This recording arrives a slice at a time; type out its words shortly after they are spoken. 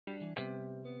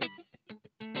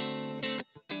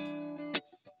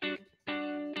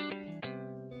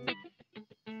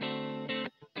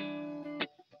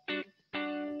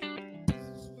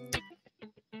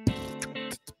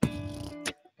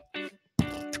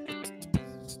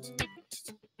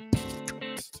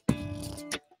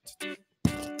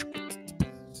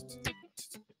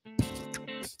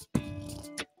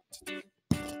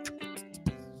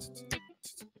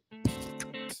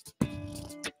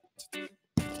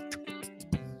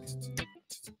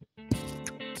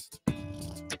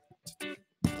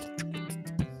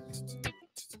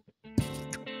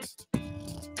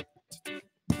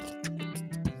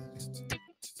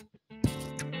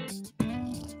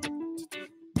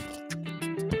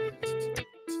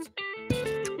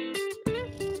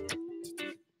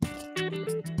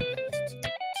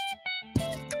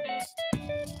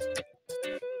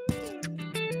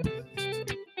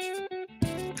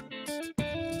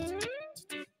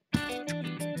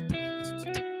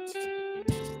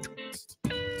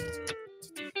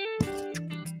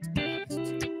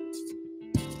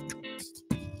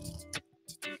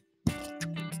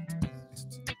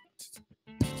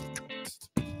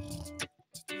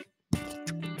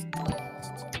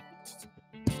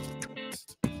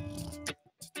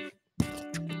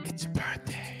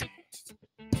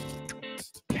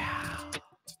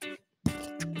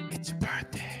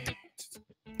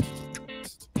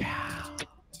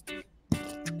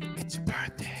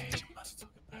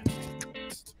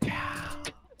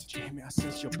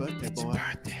It's your birthday, boy. It's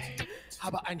birthday.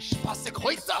 Habe ein spaßig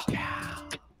heute. Yeah.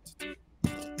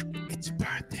 It's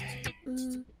birthday.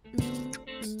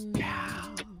 Yeah.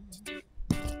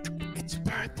 It's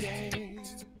birthday.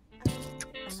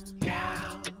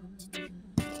 Yeah.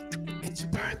 It's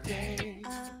birthday.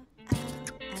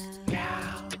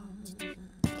 Yeah.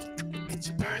 It's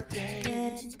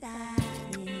birthday.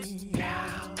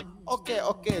 Yeah.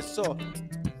 Okay, so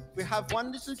we have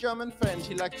one little German friend.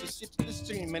 He likes to sit in the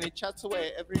stream and he chats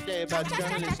away every day about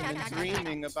journalism and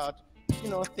dreaming about,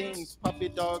 things, puppy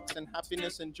dogs and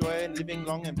happiness and joy and living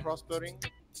long and prospering.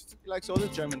 He likes all the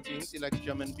German things. He likes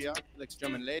German beer. He likes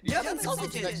German ladies. German He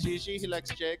sausages. likes Gigi. He likes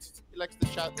Jake. He likes the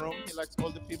chat room. He likes all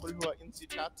the people who are in the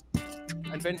chat.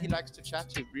 And when he likes to chat,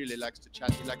 he really likes to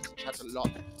chat. He likes to chat a lot.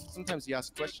 Sometimes he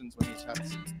asks questions when he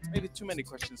chats. Maybe too many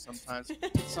questions sometimes.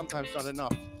 Sometimes not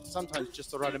enough. Sometimes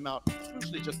just the right amount.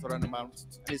 Usually just the right amount.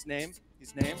 And his name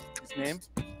is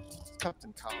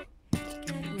Captain Carl.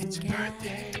 It's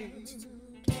birthday.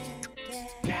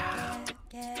 Yeah.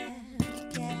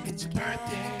 It's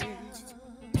birthday.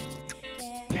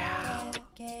 Yeah.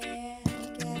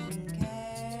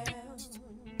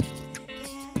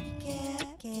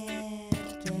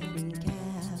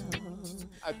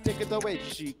 Take it away,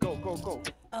 Gigi. Go.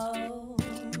 Oh,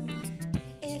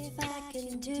 if I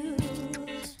can do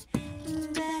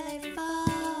ballet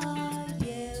for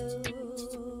you,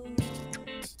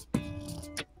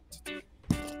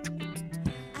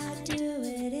 I'll do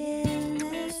it in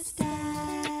the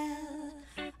style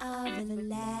of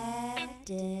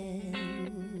Aladdin.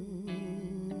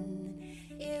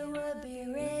 It would be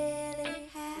really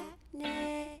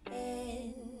happening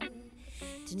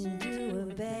to do a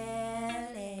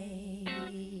ballet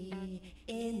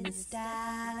in the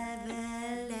style of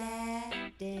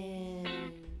Aladdin.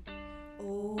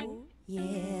 Oh,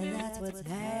 yeah, that's what's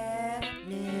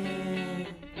happening.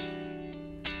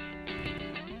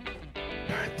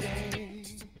 Birthday.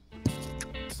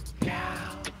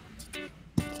 Yeah.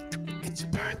 It's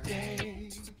birthday.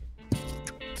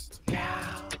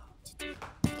 Yeah.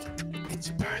 It's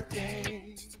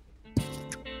birthday.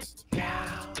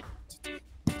 Yeah.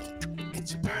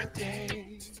 It's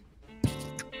birthday.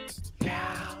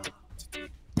 Yeah.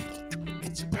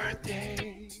 It's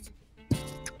birthday.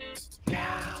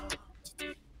 Yeah.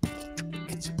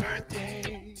 It's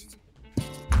birthday.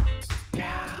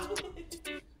 Yeah.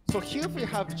 So here we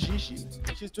have Gigi.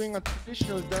 She's doing a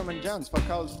traditional German dance for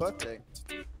Carl's birthday.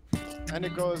 And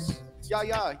it goes, ja,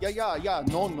 no, ja,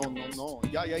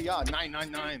 nein,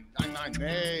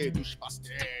 nee, du Spaste.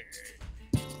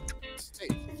 Hey,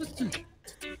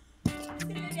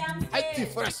 halt die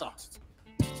Fresse.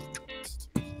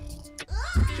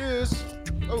 Cheers.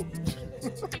 Oh.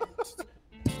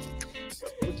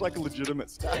 Looks like a legitimate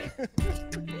stack. I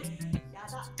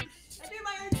do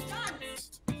my own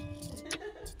stunts.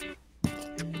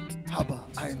 Habe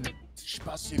ein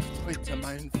spaßig heute,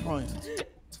 mein Freund.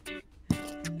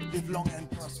 Live long and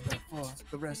prosper for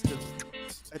the rest of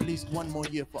at least one more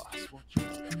year for us, won't you?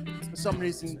 For some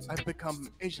reason, I've become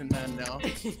Asian man now,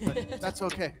 but that's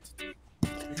okay.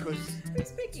 Because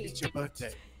Who's Vicky? it's your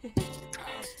birthday.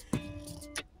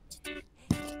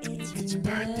 It's your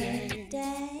birthday.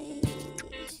 birthday.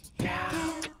 Yeah.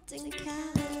 Captain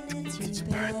Carl, it's your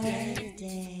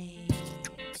birthday.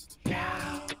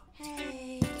 Yeah.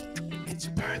 Hey, It's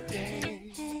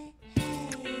birthday. hey,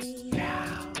 hey.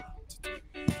 Yeah.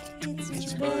 It's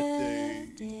your birthday. birthday.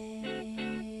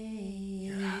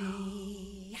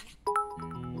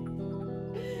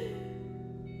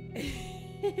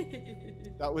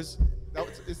 That was,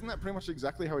 isn't that pretty much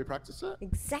exactly how we practice it?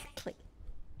 Exactly,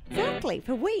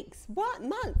 for weeks, what,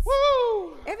 months?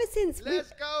 Woo! Ever since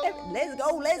Let's go! Let's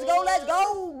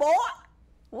go, boy.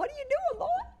 What are you doing, boy?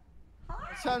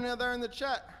 What's happening out there in the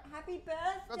chat? Happy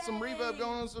birthday. Got some reverb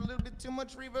going on, so a little bit too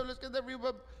much reverb. Let's get that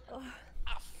reverb.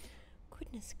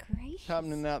 Goodness gracious. What's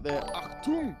happening out there?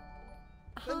 Achtung!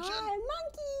 Hi,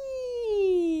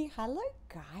 monkey. Hello,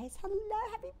 guys.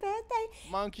 Hello, happy birthday.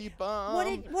 Monkey bomb. What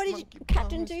did Monkey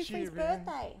Captain bomb do is for his cheering.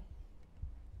 birthday?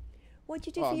 What'd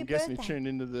you do Oh, for I'm your guessing birthday? he tuned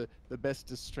into the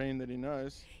bestest stream that he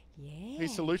knows. Yeah. He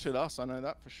saluted us, I know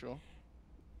that for sure.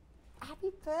 Happy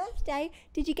birthday.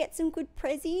 Did you get some good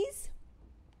prezzies?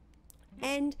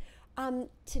 And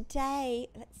today,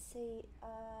 let's see.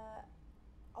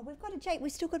 We've got a Jake. We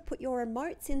still got to put your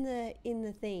emotes in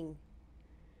the thing.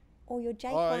 Or your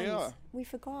Jake ones. Yeah. We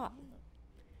forgot.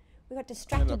 We got I ended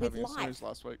distracted up with having a snooze life.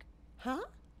 last week. Huh?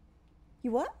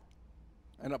 You what?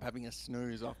 I ended up having a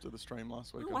snooze after the stream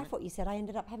last week. Oh, I I think. thought you said I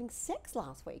ended up having sex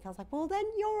last week. I was like, well, then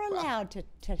you're allowed to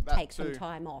that take some too.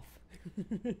 time off.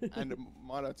 And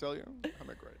might I tell you, I'm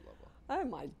a great lover. Oh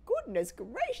my goodness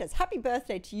gracious. Happy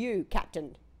birthday to you,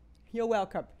 Captain. You're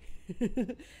welcome.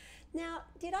 Now,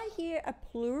 did I hear a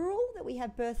plural that we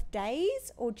have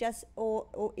birthdays or just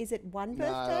or is it one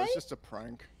birthday? No, it's just a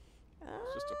prank.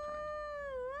 It's just a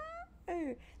prank.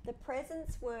 Oh, the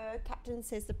presents were, Captain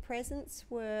says the presents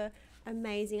were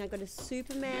amazing. I got a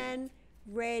Superman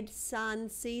Red Sun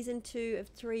season 2 of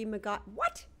 3 MacGyver.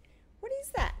 What? What is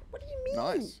that? What do you mean?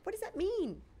 Nice. What does that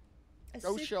mean?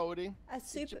 Go shorty.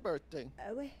 It's Super. your birthday.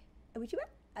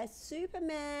 A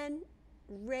Superman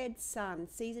Red Sun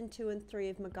season 2 and 3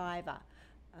 of MacGyver.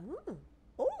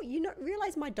 Oh, you not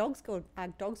realize my dog's called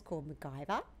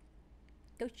MacGyver.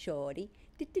 Go shorty.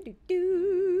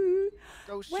 Do.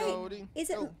 Go shorty. Is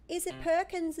Go. it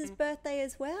Perkins' birthday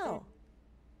as well?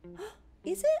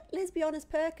 Is it? Lesbianis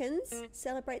Perkins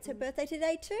celebrates her birthday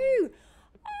today too.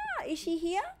 Ah, is she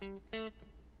here?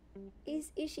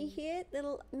 Is she here,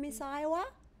 little Miss Iowa?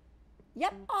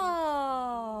 Yep.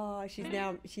 Oh,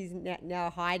 she's now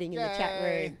hiding in the chat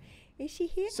room. Is she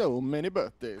here? So many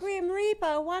birthdays. Grim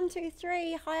Reaper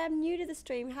 123. Hi, I'm new to the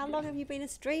stream. How long have you been a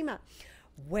streamer?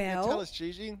 Well, Tell us,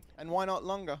 Gigi, and why not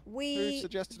longer? Who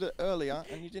suggested it earlier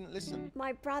and you didn't listen?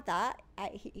 my brother,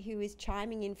 who is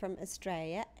chiming in from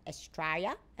Australia as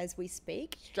we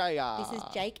speak. Australia. This is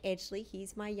Jake Edgley.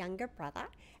 He's my younger brother.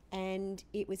 And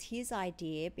it was his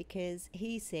idea because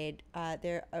he said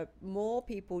there are more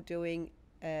people doing,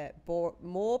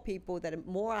 more people that are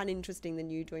more uninteresting than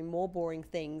you doing more boring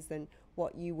things than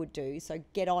what you would do. So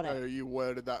get on it. Oh, you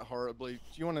worded that horribly. Do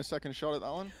you want a second shot at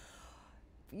that one?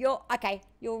 You're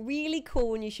really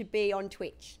cool and you should be on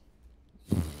Twitch.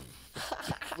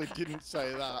 We didn't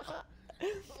say that.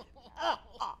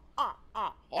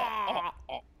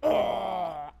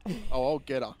 Oh, I'll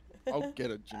get her.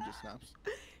 Ginger Snaps.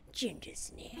 Ginger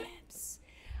Snaps.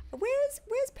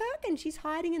 Where's Perkins? She's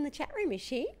hiding in the chat room, is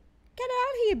she? Get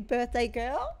out here, birthday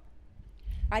girl.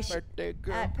 Birthday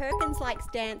girl. Perkins likes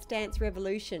Dance Dance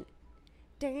Revolution.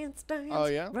 Dance Dance Oh,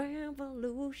 yeah?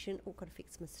 Revolution. Oh, gotta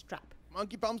fix my strap.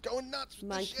 Monkey Bum's going nuts with the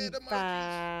Monkey shit of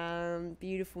monkeys. Bum,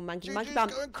 beautiful monkey. Ginger's Monkey Bum.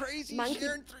 going crazy. Monkey-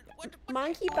 sharing what the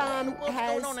Monkey Bum what's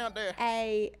has going on out there?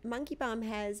 a Thanks,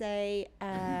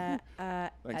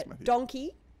 Matthew.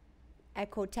 donkey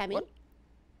called Tammy. What?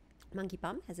 Monkey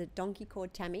Bum has a donkey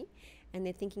called Tammy, and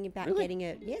they're thinking about Really?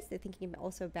 they're thinking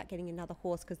also about getting another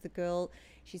horse because the girl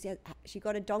she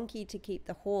got a donkey to keep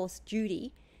the horse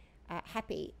Judy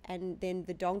happy, and then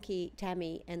the donkey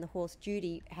Tammy and the horse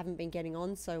Judy haven't been getting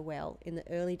on so well in the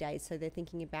early days, so they're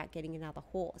thinking about getting another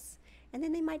horse, and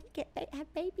then they might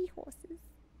have baby horses.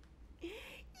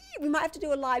 We might have to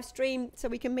do a live stream so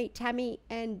we can meet Tammy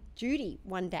and Judy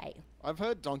one day. I've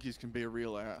heard donkeys can be a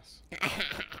real ass.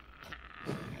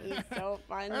 He's so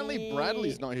funny. Apparently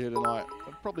Bradley's not here tonight.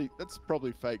 That's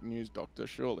probably fake news, Doctor,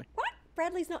 surely. What?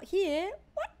 Bradley's not here?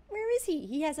 What? Where is he?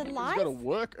 He has a He's live? got to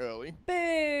work early.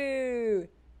 Boo!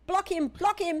 Block him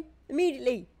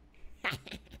immediately.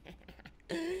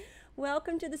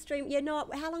 Welcome to the stream. Yeah, no,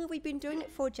 how long have we been doing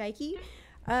it for, Jakey?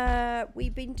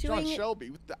 We've been doing John it. Shelby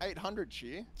with the 800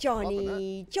 cheer.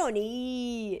 Loving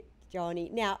Johnny.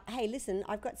 Now, hey, listen,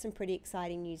 I've got some pretty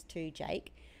exciting news too,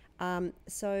 Jake.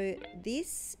 So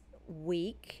this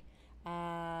week,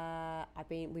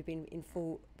 we've been in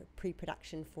full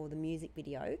pre-production for the music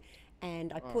video,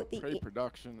 and I put the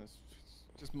pre-production is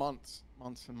just months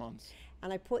and months.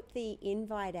 And I put the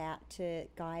invite out to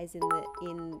guys in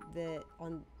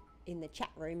the chat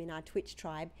room in our Twitch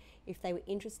tribe if they were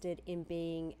interested in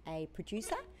being a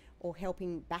producer or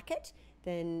helping back it.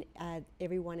 Then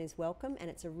everyone is welcome, and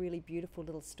it's a really beautiful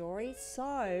little story. So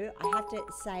I have to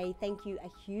say a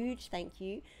huge thank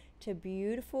you to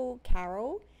beautiful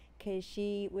Carol, because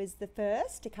she was the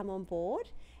first to come on board,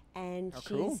 and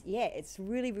cool. It's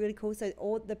really, really cool. So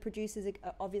all the producers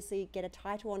obviously get a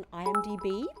title on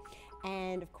IMDb,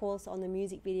 and of course on the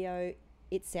music video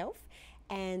itself,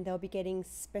 and they'll be getting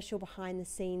special behind the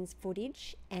scenes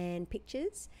footage and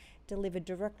pictures delivered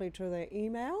directly to their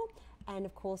email. And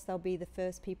of course they'll be the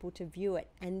first people to view it.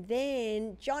 And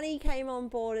then Johnny came on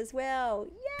board as well.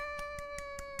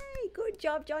 Yay! Good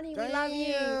job, Johnny. We love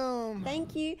you.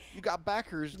 Thank you. You got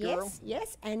backers, girl.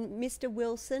 Yes. And Mr.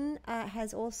 Wilson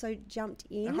has also jumped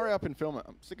in. Now hurry up and film it.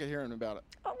 I'm sick of hearing about it.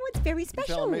 Oh, it's very You've been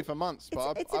special. telling me for months,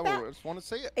 Bob. it's I about- just want to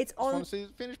see it. it's I want on- to see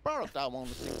the finished product. I want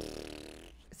to see it.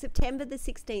 September the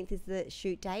 16th is the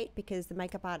shoot date, because the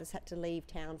makeup artist had to leave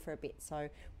town for a bit, so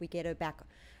we get her back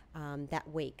that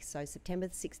week. So September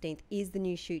the 16th is the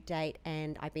new shoot date,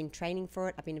 and I've been training for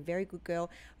it. I've been a very good girl.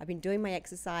 I've been doing my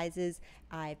exercises.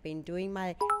 I've been doing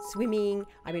my swimming.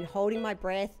 I've been holding my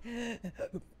breath.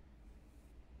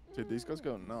 Dude, these guys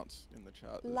go nuts in the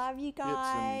chat. There's Love you hits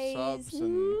guys. and subs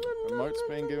and emotes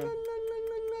being given.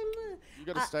 You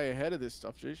got to stay ahead of this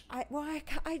stuff, Jish. I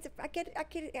get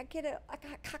it.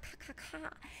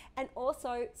 And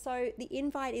also, so the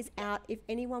invite is out. If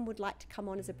anyone would like to come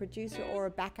on as a producer or a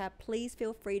backer, please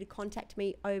feel free to contact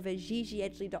me over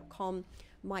gigiedgley.com.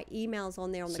 My email's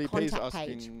on there on the CP's contact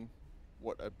page. asking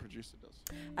what a producer does.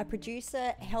 A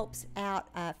producer helps out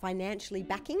financially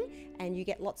backing, and you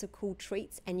get lots of cool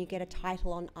treats, and you get a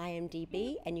title on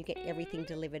IMDb, and you get everything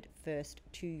delivered first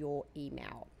to your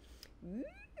email.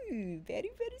 Ooh,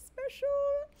 very, very special.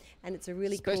 And it's a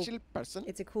really Special person.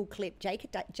 It's a cool clip.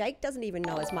 Jake doesn't even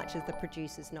know as much as the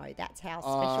producers know. That's how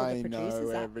special the producers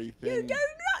know are. everything. You do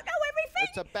not know everything.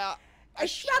 It's about a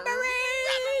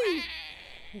shrubbery.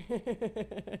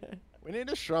 We need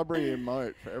a shrubbery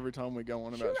emote for every time we go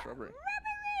on about shrubbery.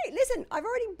 Listen, I've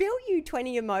already built you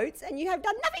 20 emotes, and you have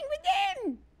done nothing with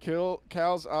them.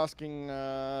 Cal's asking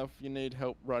if you need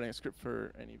help writing a script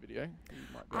for any video.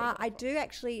 I do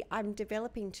actually. I'm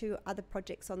developing 2 other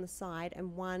projects on the side,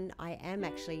 and one I am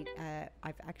actually.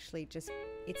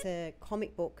 It's a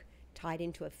comic book tied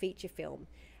into a feature film,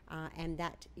 and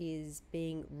that is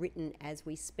being written as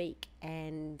we speak.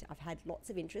 And I've had lots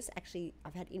of interest. Actually,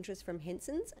 I've had interest from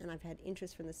Henson's, and I've had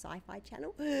interest from the Sci-Fi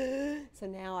Channel. So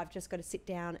now I've just got to sit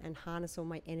down and harness all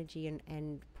my energy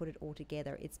and put it all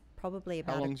together. It's probably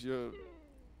about. How long's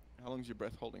your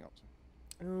breath holding up to?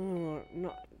 Oh,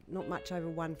 not much over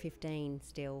 115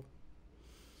 still.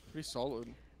 Pretty solid.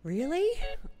 Really?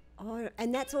 Oh,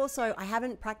 and that's also, I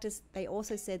haven't practiced. They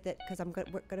also said that because I'm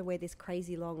going to wear this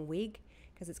crazy long wig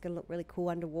because it's going to look really cool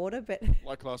underwater, but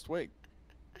Like last week.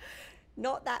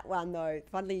 not that one though.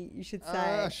 Funnily, you should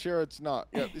say. Sure it's not.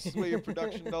 Yeah, this is where your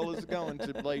production dollars are going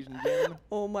to, ladies and gentlemen.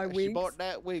 All my She wigs. bought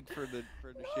that wig for the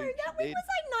No, shoot. that she wig did. was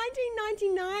like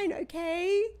 $19.99.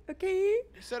 Okay. You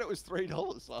said it was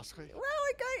 $3 last week. Well,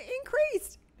 it got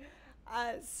increased.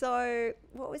 So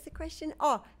what was the question?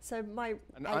 Oh, so my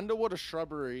An underwater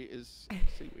shrubbery is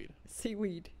seaweed.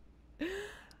 seaweed.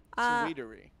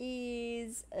 Seaweedery.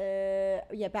 Is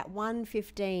about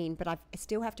 115, but I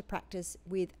still have to practice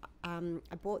with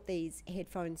I bought these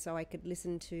headphones so I could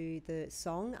listen to the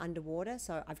song underwater,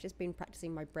 so I've just been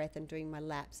practicing my breath and doing my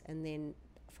laps, and then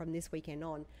from this weekend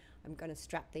on I'm going to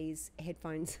strap these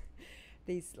headphones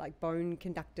these like bone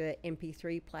conductor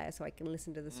MP3 player so I can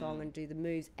listen to the song and do the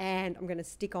moves, and I'm going to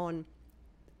stick on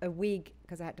a wig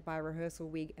because I had to buy a rehearsal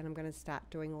wig, and I'm going to start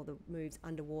doing all the moves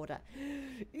underwater.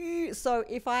 So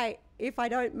if I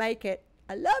don't make it,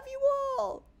 I love you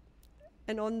all.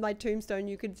 And on my tombstone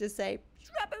you could just say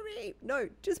shrubbery. No,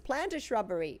 just plant a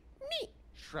shrubbery. Me.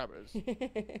 Shrubbers.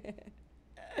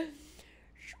 Shrubbery.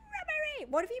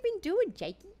 What have you been doing,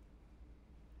 Jakey?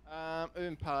 I've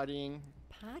been partying.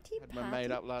 Party. Had my mate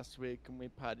up last week and we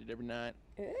partied every night.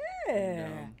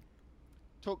 And,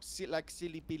 talked like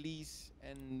silly billies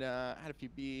and had a few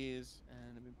beers,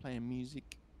 and I've been playing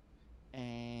music.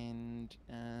 And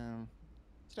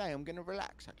today I'm going to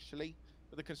relax actually.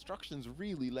 But the construction's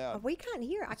really loud. We can't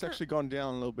hear. It's actually gone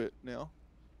down a little bit now.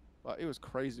 But it was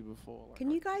crazy before. Like,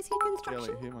 Can you guys hear I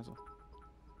construction? barely hear myself.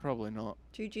 Probably not.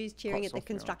 Two Jews cheering at the soft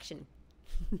now. construction.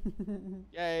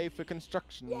 Yay for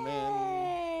construction, man.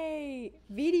 Yay!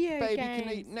 Video Baby games.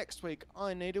 can eat next week.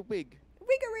 I need a wig.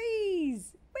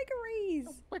 Wiggeries.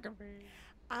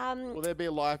 Will there be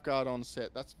a lifeguard on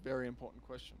set? That's a very important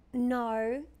question.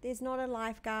 No, there's not a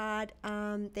lifeguard.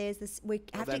 There's this. We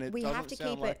have Then to. it We doesn't have to sound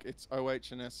keep like it. it's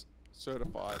OH&S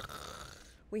certified.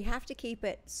 We have to keep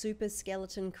it super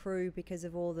skeleton crew because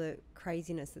of all the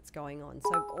craziness that's going on.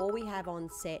 So all we have on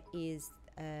set is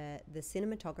the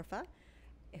cinematographer,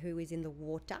 who is in the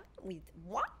water with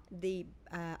the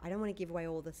I don't want to give away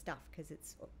all the stuff because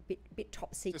it's a bit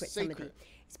top secret. secret.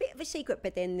 It's a bit of a secret,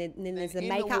 but then there's the in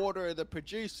makeup the water are the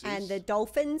producers and the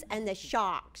dolphins and the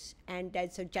sharks and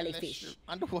there's some and the jellyfish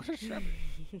underwater shrubbery.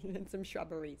 and some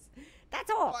shrubberies. That's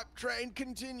all. Pipe train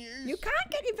continues. You can't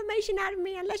get information out of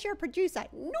me unless you're a producer.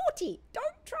 Naughty!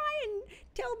 Don't try and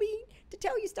tell me to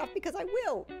tell you stuff because I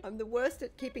will. I'm the worst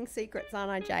at keeping secrets,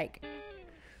 aren't I, Jake?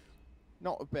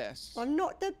 Not the best. I'm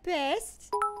not the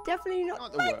best. Definitely not,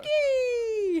 Not the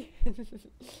Monkey!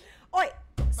 Oi,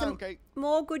 some Monkey.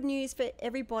 more good news for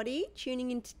everybody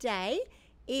tuning in today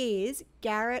is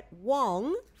Garrett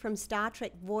Wong from Star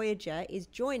Trek Voyager is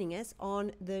joining us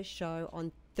on the show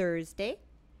on Thursday.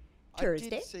 I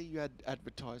did see you had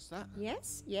advertised that.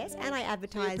 Yes, and I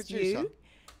advertised producer? you.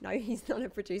 No, he's not a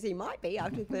producer. He might be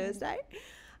after Thursday.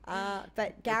 But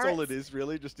That's Garrett. all it is,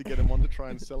 really, just to get him on to try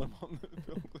and sell him on the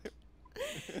film clip.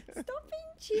 Stop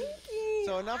being cheeky.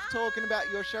 So enough talking about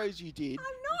your shows you did. I'm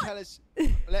not. Tell us.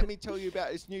 Let me tell you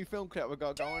about this new film club we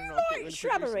got going. And I'll get you Like in the producer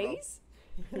role.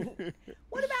 shrubberies.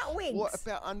 What about wigs? What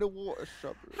about underwater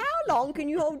shrubberies? How long can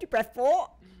you hold your breath for?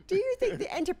 Do you think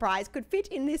the Enterprise could fit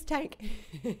in this tank?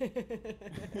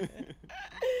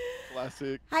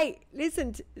 Classic. Hey,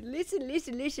 listen.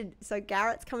 So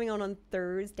Garrett's coming on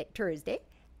Thursday,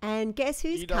 and guess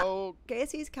who's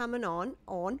coming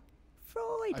on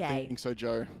Friday? I think so,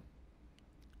 Joe.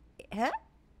 Huh?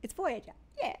 It's Voyager.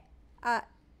 Yeah.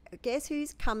 Guess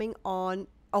who's coming on?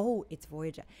 Oh, it's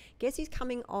Voyager. Guess who's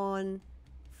coming on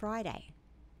Friday?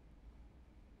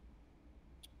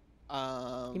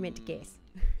 You meant to guess.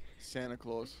 Santa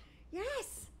Claus.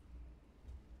 Yes.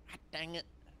 Ah, dang it.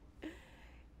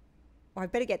 Oh, I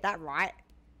better get that right.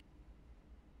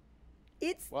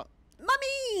 It's What?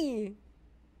 Mummy.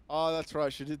 Oh, that's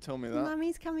right. She did tell me that.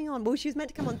 Mummy's coming on. Well, she was meant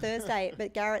to come on Thursday,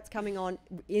 but Garrett's coming on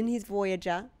in his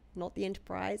Voyager, not the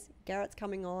Enterprise. Garrett's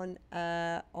coming on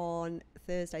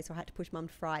Thursday, so I had to push Mum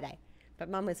to Friday. But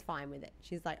Mum was fine with it.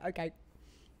 She's like, okay.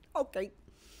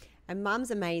 And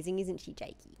Mum's amazing, isn't she,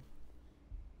 Jakey?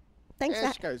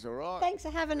 Yeah, she goes all right. Thanks for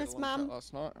having We had us, a long chat Mum.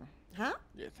 last night. Huh?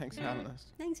 Yeah, thanks for having us.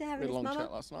 Thanks for We having had a us, long Mama.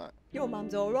 chat last night. Your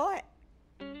mum's all right.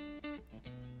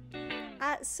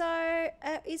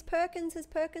 Has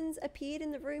Perkins appeared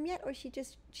in the room yet, or is she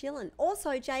just chilling?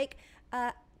 Also, Jake,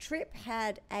 Trip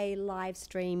had a live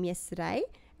stream yesterday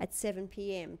at 7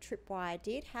 p.m. Tripwire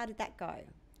did. How did that go?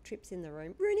 Trip's in the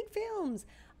room. Ruining films.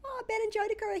 Oh, Ben and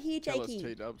Jodica are here, Tell us, Jakey.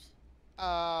 T-dubs.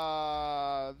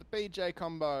 The BJ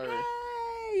combo.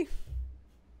 Hey!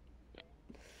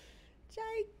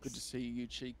 Jake. Good to see you,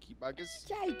 cheeky buggers.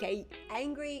 Jakey,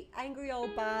 angry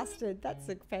old bastard. That's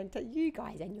a fantastic. You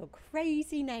guys and your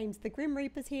crazy names. The Grim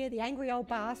Reaper's here. The angry old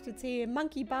bastard's here.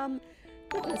 Monkey Bum.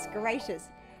 Goodness gracious.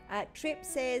 Trip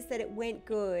says that it went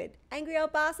good. Angry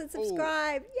old bastard,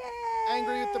 subscribe. Yay!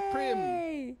 Angry with the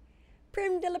prim.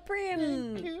 Prim de la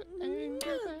prim. Thank you, angry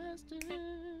bastard.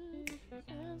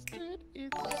 Bastard,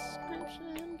 it's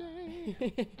subscription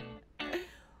day.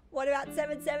 What about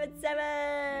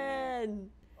 777?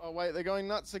 Oh wait, they're going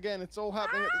nuts again. It's all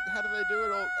happening. How do they do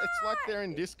it all? It's like they're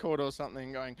in Discord or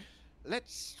something going,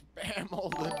 let's spam all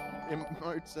the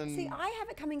emotes and... See, I have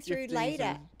it coming through giftings later.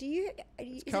 and- Do you?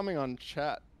 It's coming on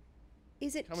chat.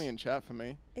 Is it Coming in chat for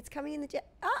me. It's coming in the chat.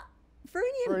 Ah,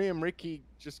 Frunium. Frunium Ricky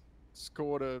just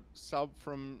scored a sub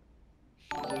from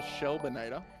the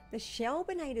Shelbinator. The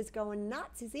Shelbinator's going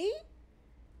nuts, is he?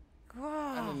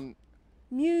 Oh, And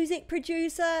music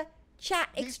producer, chat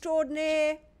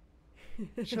extraordinaire.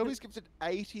 Shelby's gifted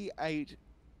 88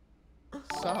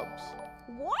 subs.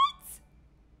 What?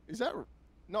 Is that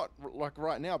not like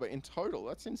right now, but in total?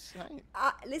 That's insane.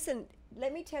 Listen,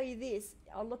 let me tell you this.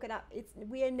 I'll look it up.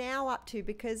 We are now up to,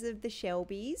 because of the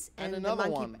Shelbys And the another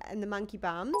monkey one. and the monkey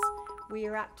bums. We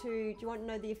are up to. Do you want to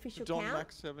know the official Don count?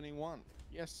 Max 71.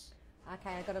 Yes.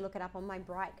 Okay, I got to look it up on my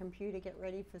bright computer. Get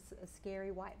ready for a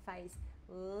scary white face.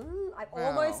 I Wow.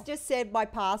 almost just said my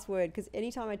password, because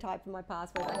anytime I type in my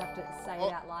password, I have to say Oh.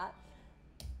 it out loud.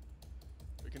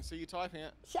 We can see you typing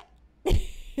it.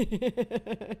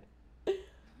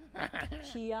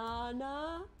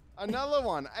 Chiana. Another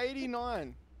one,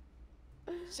 89.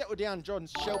 Settle down, John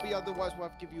Shelby, otherwise we'll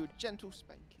have to give you a gentle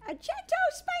spanking. A gentle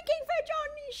spanking for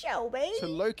Johnny Shelby. To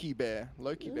Loki Bear.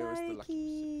 Loki Bear is the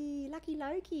lucky. Lucky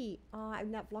Loki. Oh, I've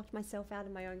not blocked myself out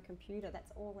of my own computer.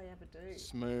 That's all I ever do.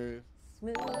 Smooth.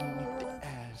 Smooth.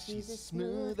 She's a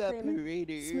smooth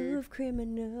operator. Smooth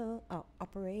criminal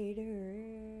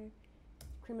operator.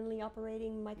 Criminally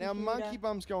operating my Now computer. Monkey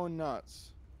Bum's going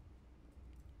nuts.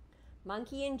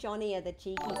 Monkey and Johnny are the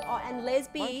cheekies. Oh, and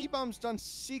Lesby. Monkey Bum's done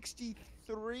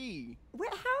 63. How are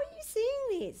you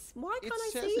seeing this? Why It can't I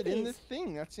says see it this? in the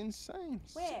thing. That's insane.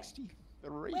 Where?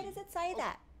 63. Where does it say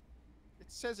that?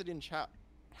 It says it in chat.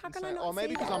 How can I Insane. not Oh, maybe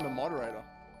see because that? I'm the moderator.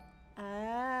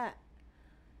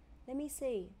 Let me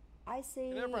see. I see.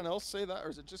 Can everyone else see that, or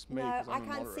is it just me? No, 'cause I I'm the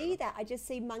can't moderator? see that. I just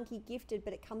see monkey gifted,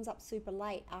 but it comes up super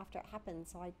late after it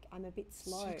happens, so I'm a bit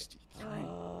slow. 63.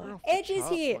 Oh. We're off the Edge is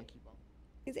charts, here. Monkey Bum.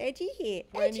 Is Edgy here?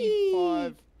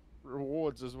 25 Edgy!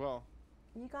 rewards as well.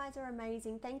 You guys are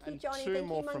amazing. Thank you, And Johnny. 2 Thank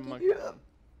more you, from Monkey. Monkey Bum.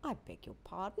 I beg your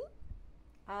pardon.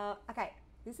 Okay,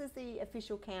 this is the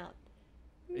official count.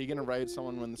 Are you going to raid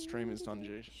someone when the stream is done,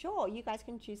 G? Sure, you guys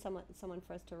can choose someone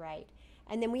for us to raid.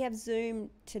 And then we have Zoom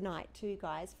tonight too,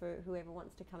 guys, for whoever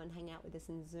wants to come and hang out with us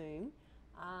in Zoom.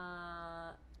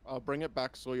 I'll bring it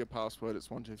back, saw your password, it's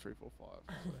 12345.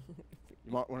 So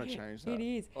you might want to change that. It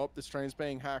is. Oh, the stream's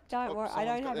being hacked. Don't worry, I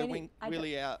don't have any- I don't-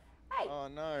 Willy out. Hey, Oh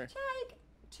no. Jake,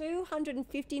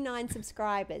 259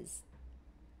 subscribers.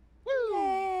 Woo!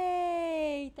 Yay!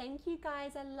 Thank you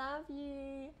guys. I love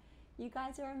you. You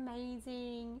guys are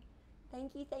amazing.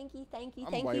 Thank you, thank you, thank you.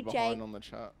 I'm Thank way you, behind Jake. on the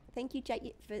chat. Thank you,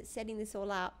 Jake, for setting this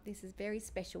all up. This is very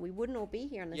special. We wouldn't all be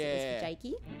here unless it was for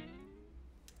Jakey.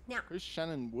 Now, Who's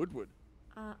Shannon Woodward?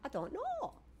 I don't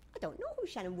know. I don't know who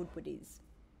Shannon Woodward is.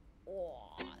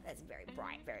 Oh, that's very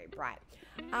bright, very bright.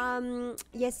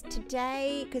 Yes,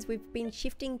 today, because we've been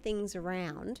shifting things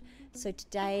around, so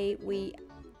today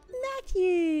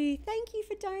Matthew, thank you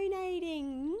for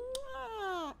donating.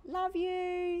 Mwah! Love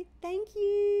you. Thank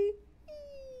you.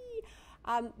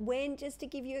 Just to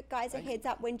give you guys a heads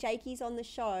up, when Jakey's on the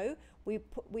show,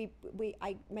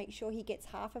 I make sure he gets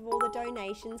half of all the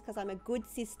donations because I'm a good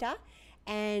sister,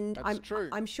 and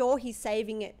I'm sure he's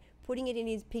saving it, putting it in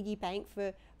his piggy bank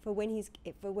for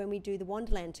when we do the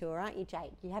Wonderland tour, aren't you,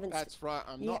 Jake? You haven't. That's right.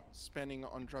 I'm not spending it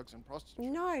on drugs and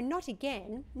prostitution. No, not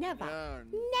again. Never. No,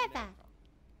 Never.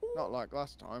 Not like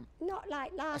last time. Not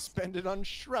like I last. spend it on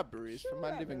shrubberies for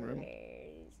my living room.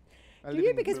 Do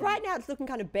you? Because right now it's looking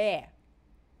kind of bare.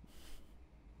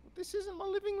 This isn't my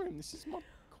living room. This is my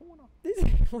corner.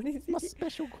 What is My it?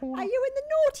 special corner. Are you in the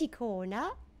naughty corner?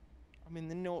 I'm in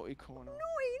the naughty corner.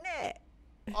 Naughty, innit?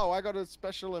 Oh, I got a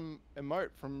special emote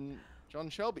from John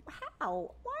Shelby.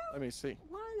 How? Let me see.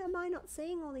 Why am I not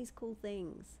seeing all these cool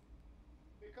things?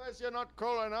 Because you're not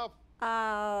cool enough.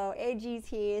 Oh, Edgy's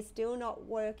here, still not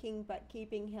working but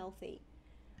keeping healthy.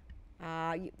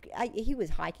 He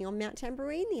was hiking on Mount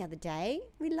Tambourine the other day.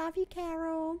 We love you,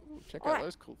 Carol. Check All out right.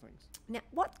 those cool things. Now,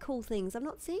 what cool things? I'm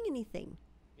not seeing anything.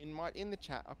 In the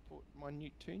chat, I put my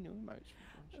two new emotes.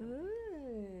 From John Shelby.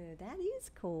 Ooh, that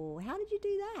is cool. How did you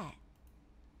do that?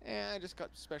 Yeah, I just got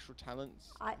special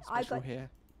talents. I Special got hair.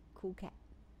 cool cat.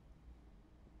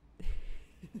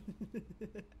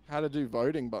 How to do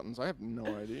voting buttons? I have no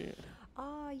idea.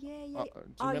 Oh, yeah. Do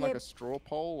you mean like a straw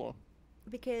poll or?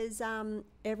 Because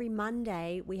every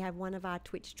Monday we have one of our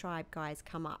Twitch tribe guys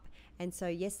come up, and so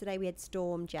yesterday we had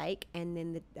Storm, Jake, and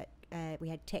then we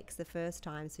had Tex the first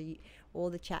time. So all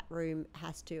the chat room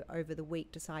has to over the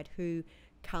week decide who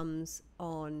comes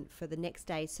on for the next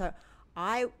day. So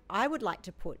I would like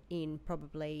to put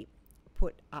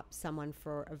up someone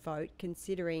for a vote,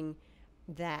 considering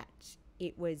that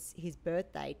it was his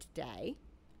birthday today.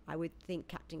 I would think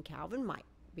Captain Calvin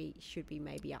should be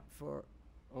maybe up for.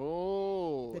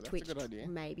 Oh, The that's Twitch, a good idea.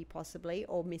 maybe possibly,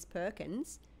 or Miss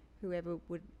Perkins, whoever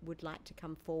would like to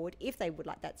come forward, if they would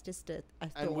like. That's just a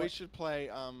thought. And we should play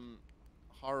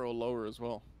higher or lower as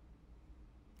well.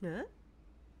 Huh?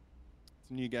 It's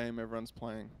a new game everyone's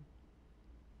playing.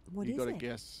 What you is got to it?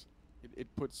 guess. It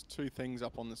puts two things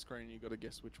up on the screen. You got to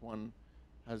guess which one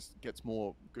gets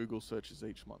more Google searches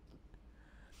each month.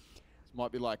 It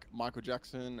might be like Michael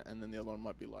Jackson, and then the other one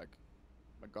might be like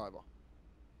MacGyver.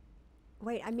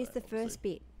 Wait, I missed the obviously. first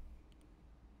bit.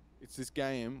 It's this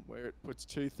game where it puts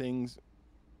two things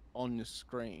on the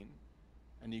screen,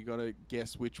 and you got to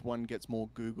guess which one gets more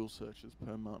Google searches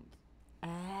per month.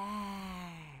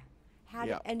 Ah. How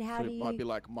Yeah. do So it you? might be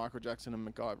like Michael Jackson and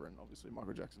MacGyver, and obviously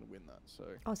Michael Jackson will win that. So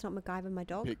Oh, it's not MacGyver, my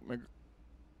dog. pick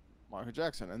Michael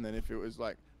Jackson, and then if it was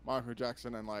like Michael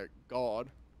Jackson and like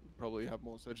God, you'd probably have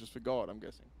more searches for God, I'm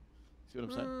guessing. See what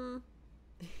I'm saying?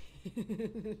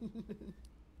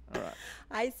 All right.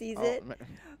 I sees Oh, it.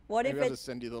 What if maybe I'll it? just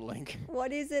send you the link.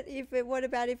 What is it? What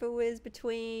about if it was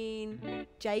between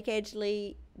Jake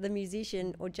Edgley, the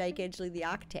musician, or Jake Edgley, the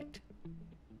architect?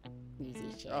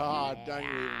 Musician. Ah, don't you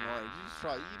even worry.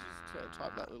 You just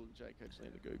type that little Jake Edgley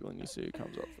into Google, and you see who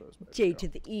comes up first. J to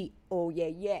the E. Oh yeah,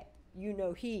 yeah. You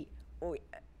know he. Oh.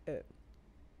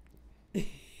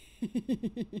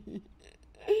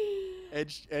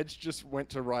 Edge just went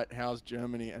to write How's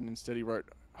Germany, and instead he wrote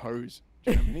Hose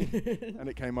Germany, and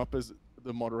it came up as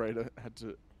the moderator had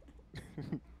to.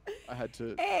 I had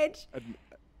to Edge.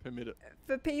 Permit it.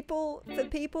 For people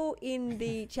in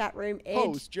the chat room,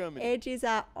 Hose Germany. Edge is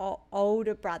our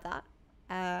older brother.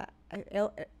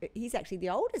 He's actually the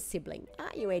oldest sibling,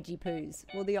 aren't you, Edgy Poos?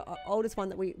 Well, the oldest one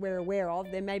that we're aware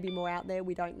of. There may be more out there.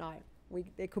 We don't know.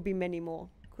 There could be many more,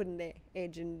 couldn't there?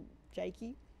 Edge and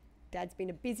Jakey. Dad's been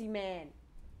a busy man.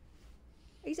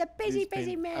 He's a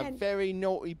busy man. A very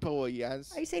naughty boy,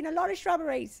 yes. I've seen a lot of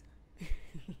shrubberies.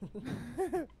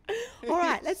 All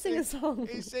right, let's sing a song.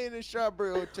 He's seen a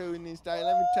shrubbery or two in his day,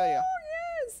 let me tell you. Oh,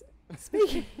 yes.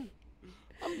 Speaking.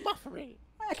 I'm buffering.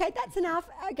 Okay, that's enough.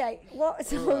 Okay, what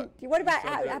song? Right. What about So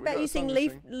how we about got you a sing song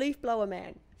to Leaf Blower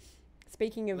Man?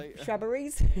 Speaking of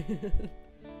shrubberies.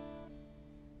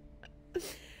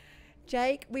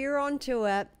 Jake, we were on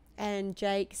tour, and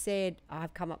Jake said,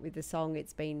 I've come up with the song.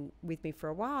 It's been with me for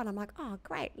a while. And I'm like, oh,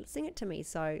 great. Sing it to me.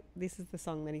 So this is the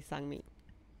song that he sung me.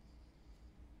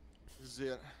 This is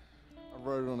it. I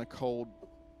wrote it on a cold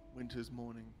winter's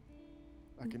morning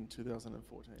back in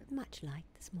 2014. Much like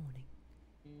this morning.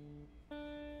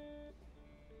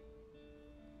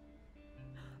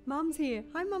 Mum's here.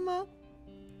 Hi, Mama.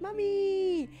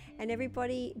 Mummy! And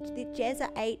everybody, the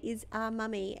Jezza 8 is our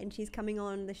mummy, and she's coming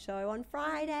on the show on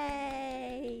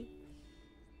Friday.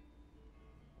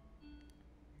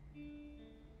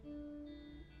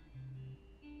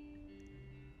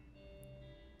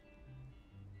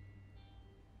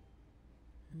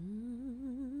 Mm.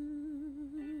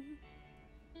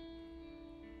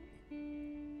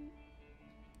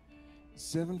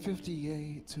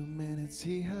 7:58, 2 minutes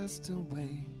he has to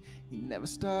wait. He never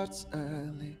starts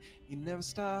early, he never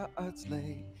starts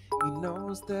late. He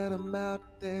knows that I'm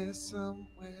out there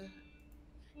somewhere,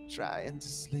 trying to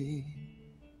sleep.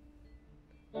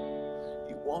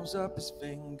 He warms up his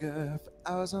finger for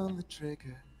hours on the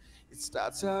trigger. It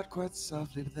starts out quite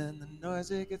softly, but then the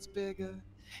noise it gets bigger.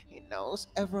 He knows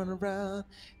everyone around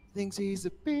thinks he's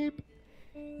a beep.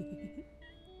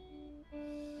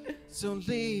 So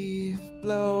leave,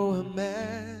 blow a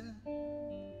man.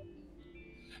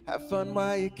 Have fun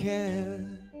while you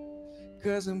can,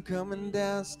 'cause I'm coming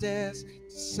downstairs to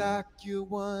sock you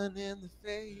one in the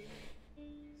face.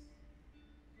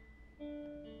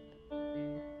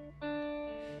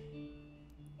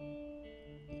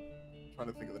 Trying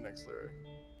to think of the next lyric.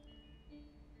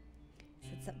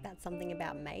 So that's something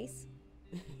about mace.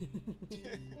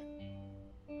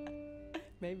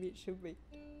 Maybe it should be.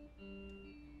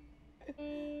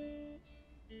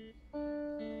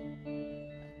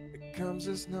 It comes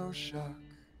as no shock.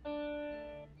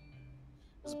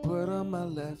 Just put on my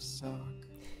left sock.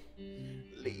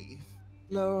 Leave,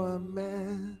 blow a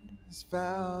man has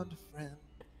found a friend.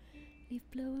 Leaf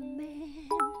blower man.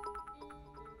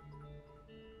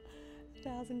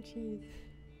 1,000 cheers.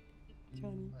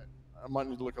 Johnny. I might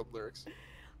need to look up lyrics.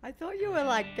 I thought you were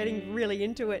like getting really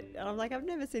into it. And I'm like, I've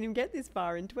never seen him get this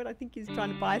far into it. I think he's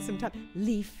trying to buy some time.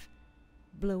 Leaf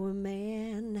blower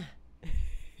man.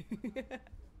 Here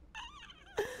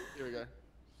we go.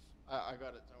 I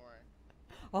got it, don't worry.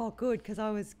 Oh, good, because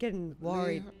I was getting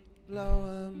worried. Leave, blow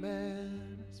a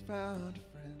man has found a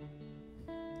friend.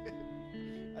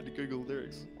 I had to Google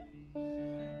lyrics.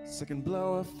 Second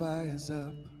blower fires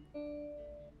up,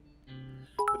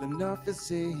 but enough is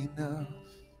enough.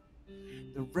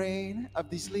 The reign of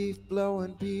these leaf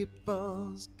blowing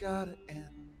people's gotta end.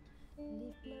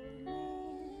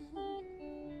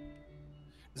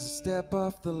 As I step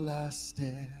off the last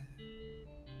stair,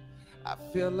 I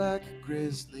feel like a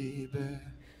grizzly bear,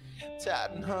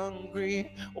 tired and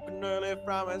hungry, woken early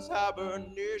from his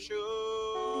hibernation.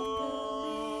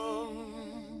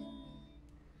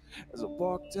 As I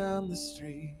walk down the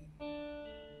street,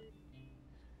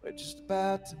 we're just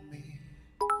about to meet.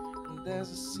 And as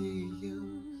I see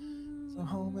you, it's a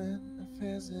moment of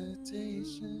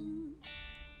hesitation.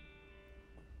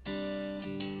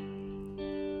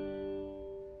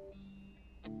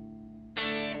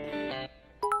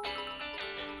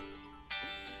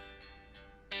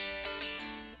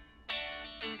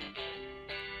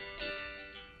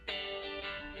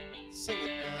 Sing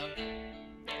it now.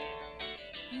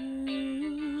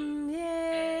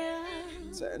 Yeah.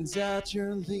 Turns out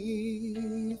you're a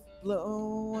leaf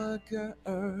blower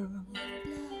girl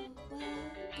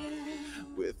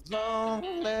with long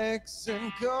legs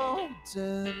and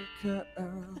golden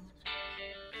curls.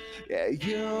 Yeah,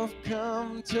 you've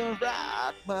come to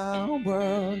rock my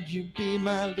world. You be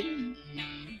my leaf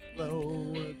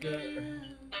blower girl.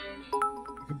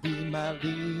 You can be my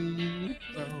leaf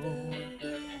blower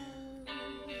girl.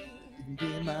 You can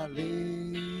be my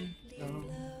leaf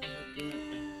blower girl.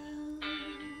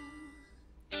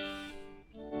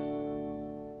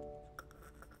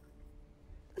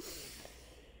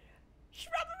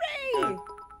 Shrubbery!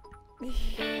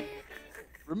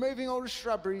 Removing all the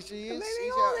shrubberies, he is. Removing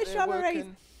He's all out the there shrubberies.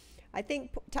 working. I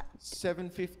think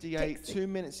 7:58, Text it. 2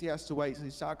 minutes he has to wait till he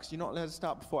starts, because you're not allowed to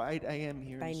start before 8 a.m.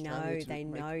 here They in know, Australia. they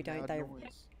know, don't they?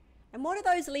 Noise. And what do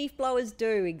those leaf blowers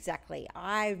do exactly?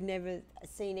 I've never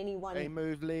seen anyone They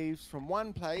move leaves from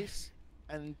one place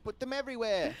and put them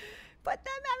everywhere. put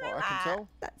them What I everywhere. can tell.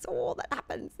 That's all that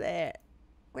happens there.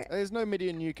 There's no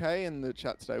Midian UK in the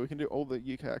chat today. We can do all the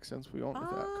UK accents we want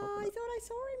without I copyright. thought I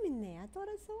saw him in there. I thought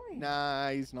I saw him. Nah,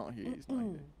 he's not here. He's not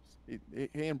here.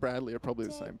 He and Bradley are probably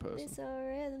the same person. This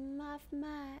rhythm off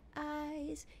my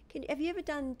eyes. Have you ever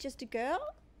done Just a Girl?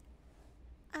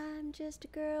 I'm just a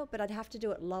girl, but I'd have to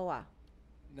do it lower.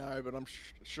 No, but I'm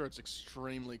sure it's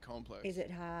extremely complex. Is it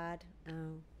hard?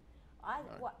 Oh.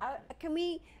 No. Can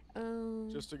we?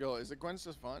 Just a girl. Is it Gwen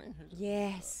Stefani?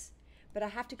 Yes. But I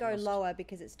have to go lower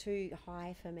because it's too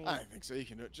high for me. I don't think so. You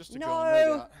can do it. Just a No. girl,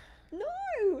 no doubt.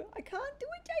 No, I can't do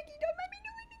it, Jakey. Don't make me do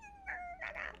it.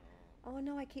 Oh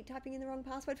no, I keep typing in the wrong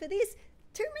password for this.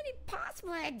 Too many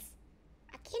passwords.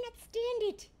 I cannot stand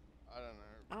it. I don't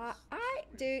know. I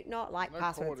do not like No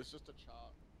passwords. chord, it's just a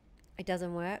chart. It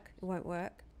doesn't work. It won't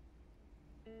work.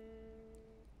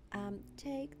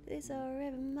 Take this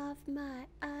ribbon off my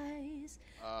eyes.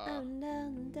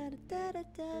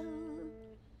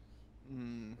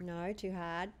 No, too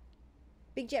hard.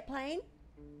 Big jet plane.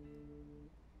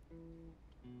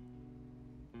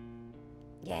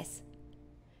 Yes.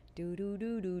 Do do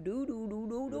do do do do do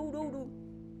do do do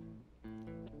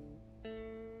do.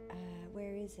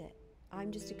 Where is it? I'm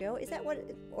just a girl. Is that what?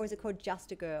 Or is it called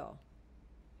Just a Girl?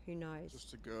 Who knows?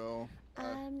 Just a girl.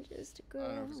 I'm just a girl.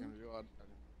 I don't know if it's gonna do it.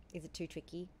 Is it too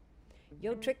tricky?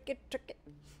 You'll trick it.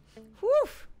 Whew!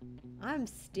 I'm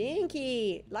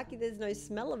stinky. Lucky there's no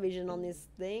smell-o-vision on this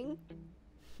thing.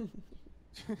 I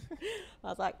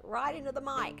was like, right into the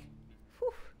mic.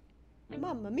 Whew.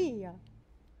 Mamma mia.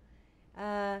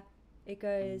 It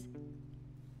goes,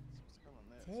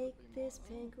 take this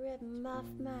pink ribbon off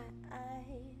my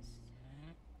eyes.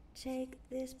 Take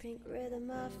this pink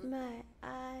rhythm off my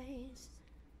eyes.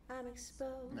 I'm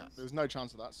exposed. No, there's no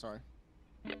chance of that, sorry.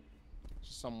 It's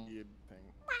just some weird thing.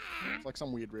 It's like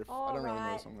some weird riff. I don't really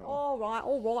know the song that well. All right.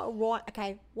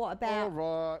 Okay, what about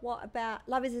Alright. what about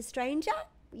Love is a Stranger?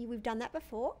 We've done that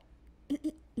before.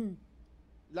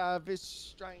 Love is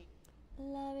strange.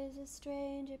 Love is a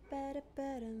stranger,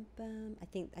 ba-da-ba-dum-bum. I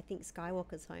think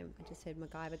Skywalker's Home. I just heard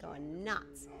MacGyver going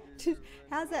nuts.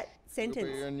 How's that sentence?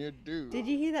 Did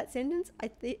you hear that sentence? I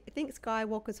think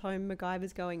Skywalker's Home,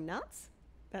 MacGyver's going nuts.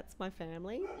 That's my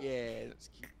family. Yeah, that's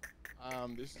cute.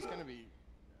 This is gonna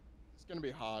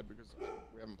be hard because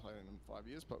we haven't played it in 5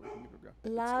 years, but we can give it a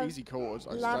go. Love, it's easy chords.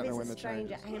 I just Love don't know is when a the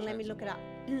Stranger. changes. Hang on, let me look it up.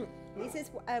 This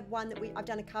is one that I've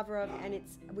done a cover of, and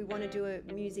we want to do a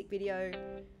music video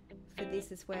for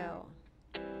this as well.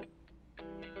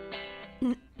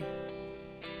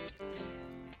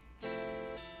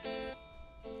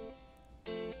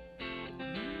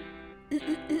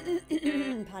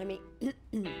 Pardon me.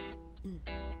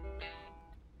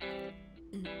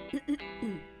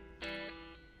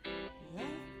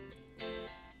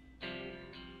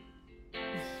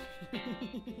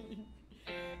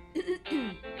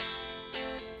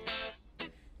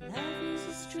 Love is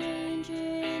a stranger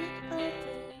in an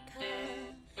open car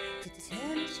to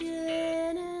tempt you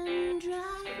in and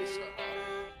drive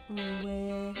you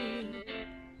away.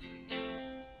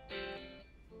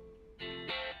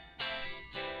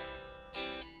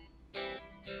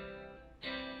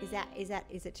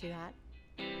 Is it too hard?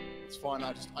 It's fine.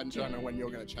 I just don't know when you're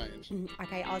gonna change.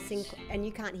 Okay, I'll sing, and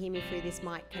you can't hear me through this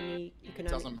mic. Can you? You can. It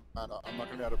doesn't matter. I'm not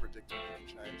gonna be able to predict when you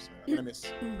can change. So I'm gonna miss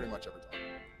pretty much every time.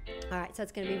 All right, so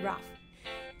it's gonna be rough.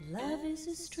 Love is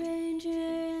a stranger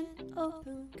in an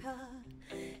open car,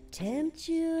 tempt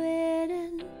you in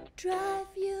and drive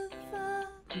you far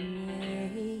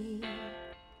away.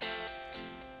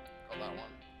 Got that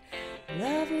one.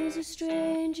 Love is a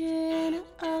stranger in an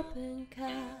open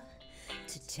car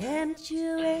to tempt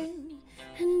you in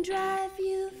and drive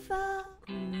you far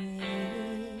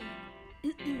away.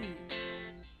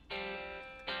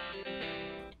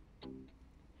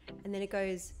 And then it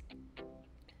goes,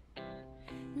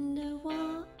 and I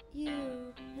want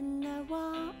you, and I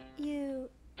want you.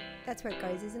 That's where it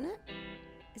goes, isn't it?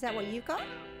 Is that what you've got?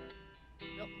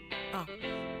 Yep. Oh.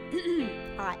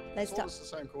 All right, let's start. It's the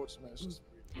same chords to me. It's just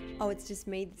weird. Oh, it's just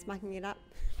me that's mucking it up.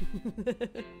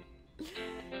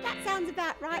 That sounds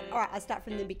about right. All right, I'll start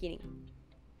from the beginning.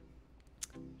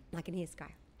 I can hear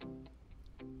Sky.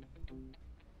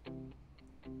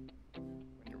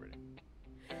 When you're ready.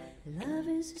 Love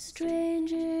is a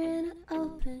stranger in an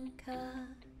open car,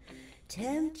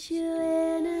 tempt you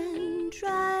in and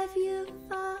drive you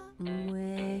far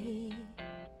away.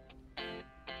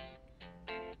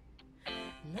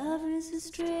 Love is a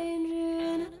stranger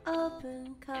in an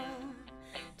open car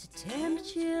to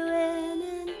tempt you in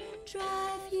and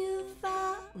drive you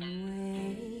far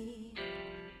away.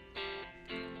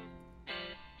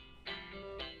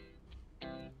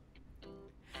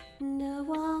 And I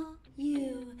want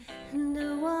you, and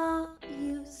I want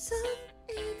you, so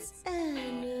it's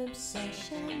an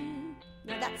obsession.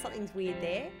 No, that's something's weird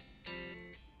there.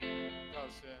 It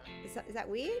does, yeah. Is that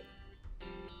weird?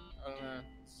 I don't know.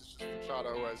 It's just the chart I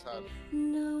always had.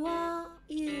 And I want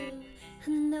you,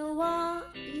 and I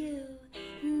want you,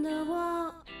 and I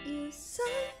want you, so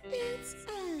it's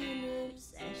an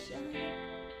obsession.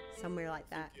 Somewhere like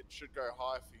that. It should go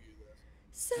high for you there.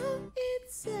 So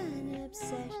it's an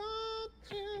obsession. Want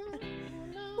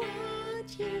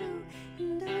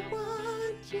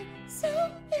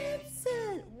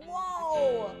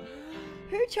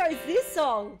chose this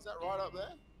song. Is that right up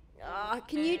there?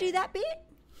 Can you do that bit?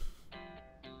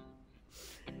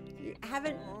 You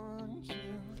haven't. Want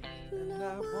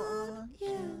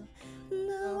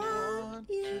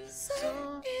you,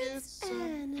 so it's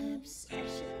an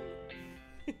obsession.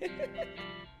 I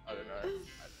don't know.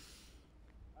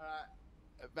 Alright.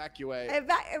 Evacuate.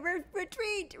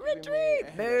 Retreat. Giving me a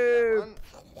headache,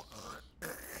 that one.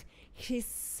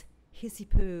 Hissy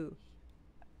poo.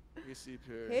 Hissy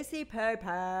poo. Hissy poo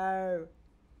poo.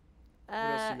 What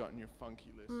else you got in your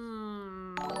funky list?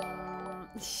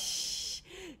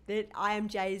 That I am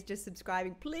Jay is just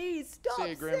subscribing. Please stop. See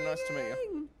you, Grim. Nice to meet you.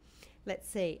 singing. Let's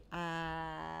see.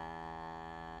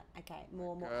 Okay,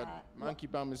 more. God, Monkey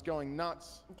Bum is going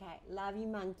nuts. Okay, love you,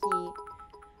 monkey.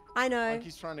 I know.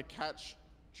 Monkey's trying to catch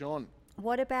John.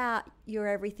 What about You're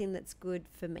Everything That's Good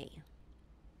For Me?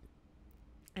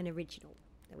 An original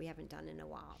that we haven't done in a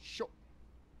while. Sure.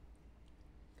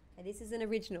 Okay, this is an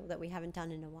original that we haven't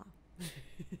done in a while.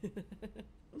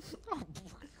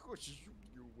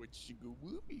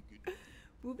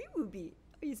 Wooby wooby.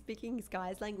 Are you speaking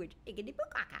Sky's language?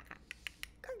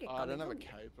 Oh, I don't have a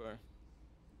capo.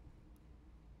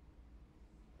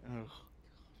 Ugh.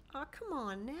 Oh, come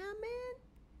on now, man.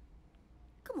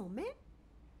 Come on, man.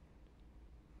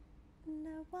 And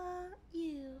I want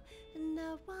you, and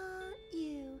I want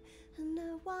you, and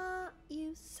I want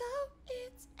you, so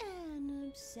it's an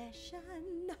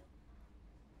obsession.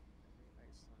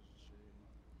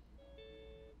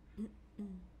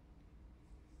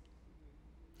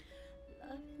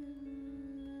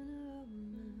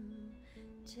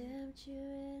 Tempt you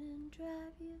in and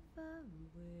drive you far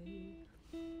away.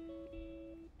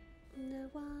 And I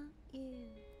want you.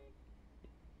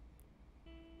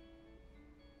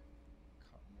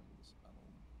 Can't remember this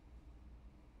album.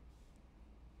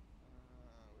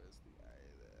 Where's the A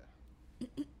there?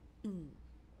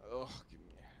 Oh, give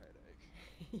me a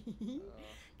headache.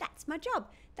 That's my job.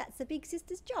 That's the big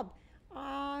sister's job.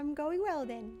 I'm going well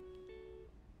then.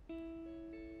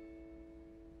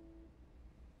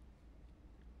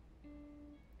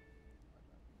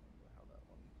 How that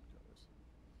one goes.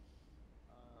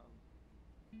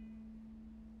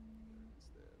 It's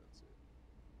there, that's it.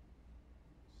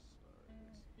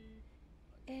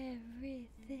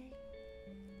 Everything.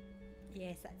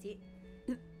 Yes, that's it.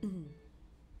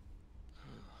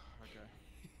 Okay.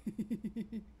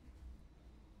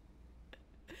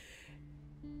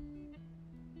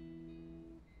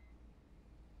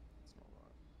 It's not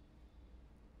right.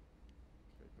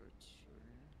 Capo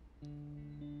 2.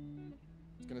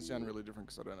 It's gonna sound really different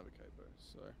because I don't have a capo,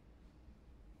 so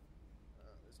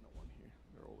there's not one here.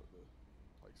 They're all at the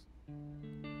place.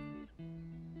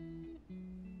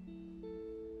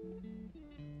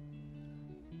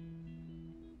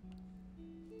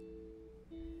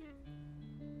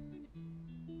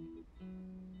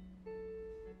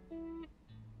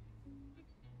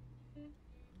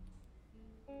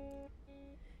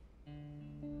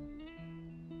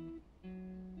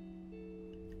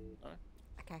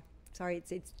 Okay. Sorry, it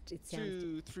sounds.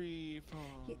 2, 3, 4.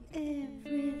 You're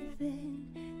everything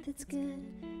that's good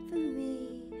for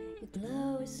me. Your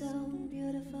glow is so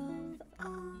beautiful for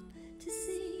all to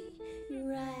see. You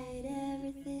write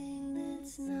everything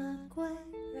that's not quite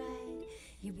right.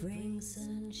 You bring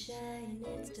sunshine,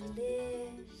 it's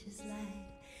delicious light.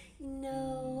 You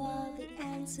know all the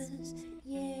answers,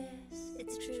 yes,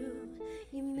 it's true.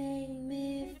 You make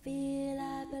me feel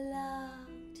I belong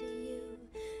to you.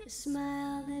 A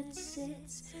smile that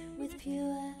sits with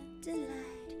pure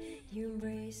delight. Your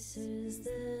embrace is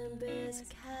the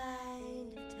best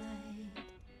kind of tight.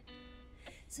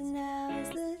 So now is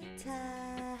the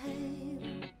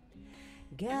time.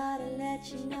 Gotta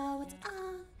let you know what's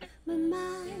on my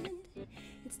mind.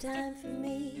 It's time for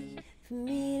me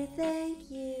to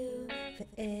thank you for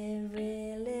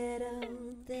every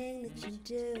little thing that you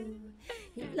do.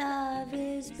 Your love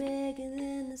is bigger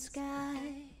than the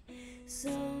sky,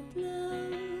 so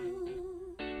blue.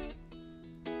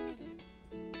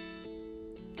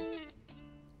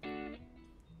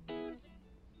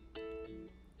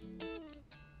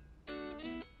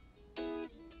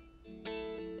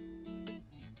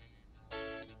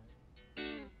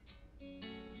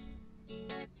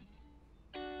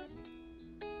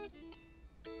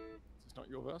 It's not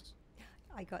your verse?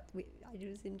 I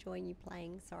was enjoying you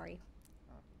playing. Sorry.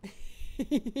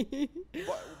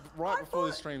 Right before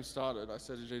the stream started, I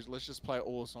said to Jesus, let's just play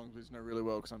all the songs we know really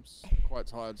well because I'm quite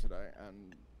tired today,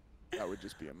 and that would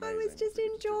just be amazing. I was just We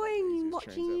could do the enjoying easiest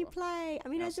watching tunes you ever. play. I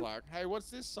mean, And as it's a, like, hey, what's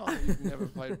this song you've never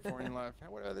played before in your life? Hey,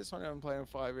 what about this one you haven't played in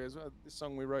 5 years? Well, this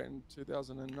song we wrote in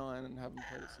 2009 and haven't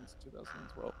played it since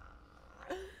 2012.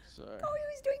 So. Oh, he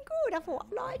was doing good. I thought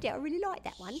I liked it. I really liked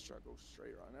that one. Struggle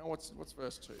straight right now. What's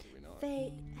verse 2? Do we know?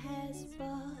 Fate has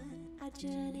brought our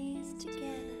journeys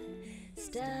together.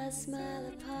 Stars smile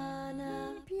upon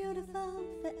our beautiful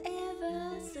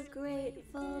forever. So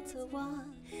grateful to wander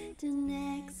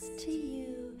next to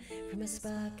you. From a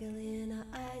sparkle in our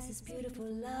eyes, this beautiful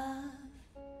love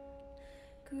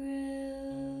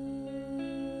grew.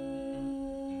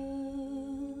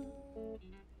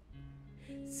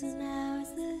 So now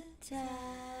is the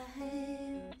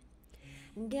time.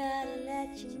 Gotta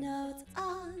let you know it's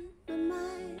on my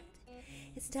mind.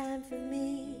 It's time for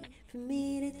me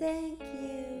to thank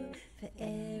you for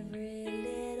every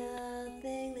little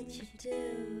thing that you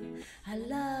do. Our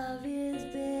love is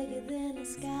bigger than the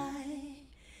sky,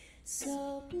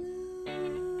 so blue.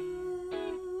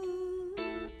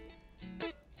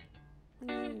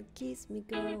 What keeps me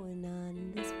going on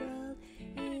in this world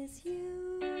is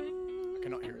you. I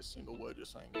cannot hear a single word you're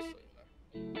saying, just so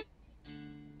you know.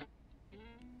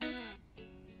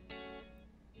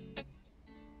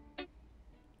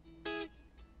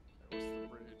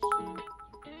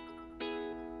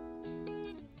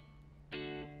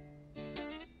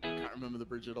 Remember the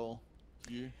bridge at all?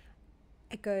 You?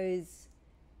 It goes,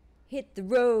 hit the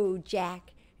road,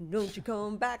 Jack, and don't you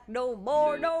come back no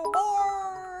more, no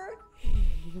more.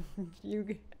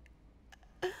 You.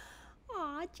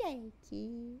 Aw,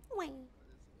 Jakey. Wah.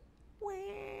 Wah.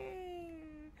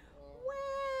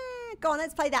 Wah. Go on,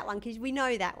 let's play that one because we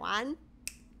know that one.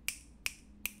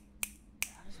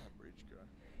 How does that bridge go?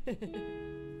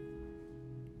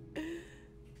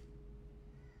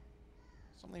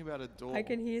 Something about a door. I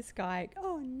can hear Sky.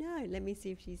 Oh no, let me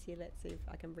see if she's here. Let's see if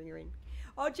I can bring her in.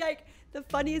 Oh, Jake, the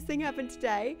funniest thing happened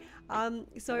today.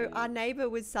 So our neighbour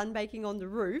was sunbaking on the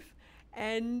roof,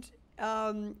 and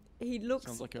he looks...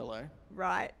 Sounds like LA.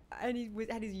 Right, and he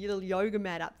had his little yoga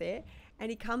mat up there, and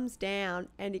he comes down,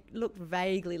 and it looked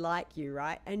vaguely like you,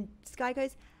 right? And Sky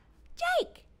goes,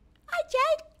 Jake! Hi,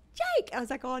 Jake! Jake! I was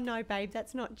like, oh no, babe,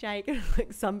 that's not Jake.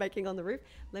 Like sunbaking on the roof.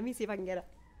 Let me see if I can get it.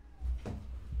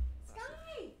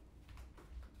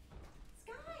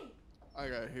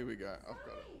 Okay, here we go. I've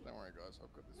got it. Don't worry, guys.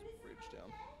 I've got this bridge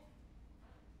down.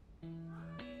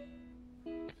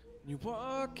 You're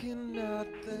walking out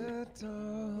the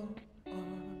door.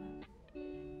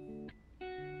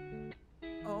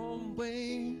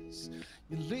 Always,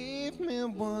 you leave me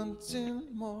wanting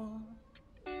more.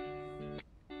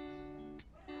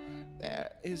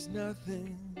 There is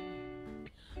nothing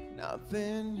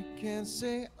you can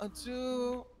say or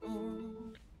do.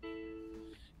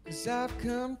 'Cause I've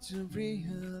come to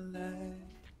realize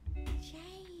Jake,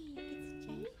 it's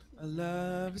Jake. our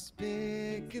love is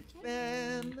bigger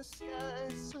than the sky,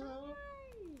 so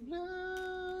blue.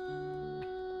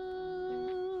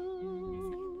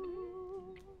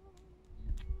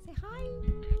 Say hi.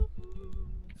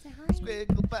 Say hi.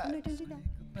 Squiggle back. No, don't do that.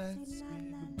 Squiggle back, Say la,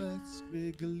 la, squiggle la. back,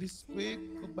 squiggly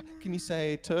squiggle back. Can you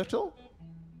say turtle?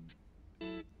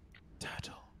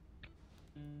 Turtle.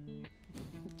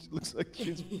 Looks like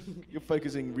you're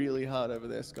focusing really hard over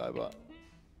there, Skybot.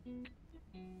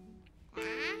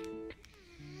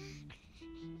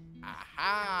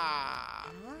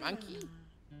 Aha! Monkey?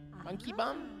 Monkey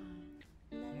bum?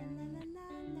 La, la, la, la, la,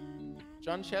 la,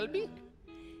 John Shelby?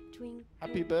 Twinkle,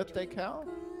 Happy birthday, Cal.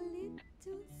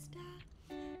 little star,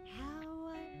 how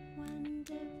I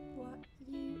wonder what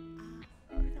you are.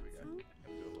 Oh, here That we go. song? Let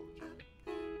me do a little tune.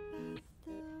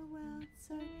 Above the world,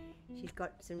 so she's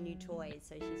got some new toys,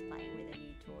 so she's playing with her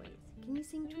new toys. Can you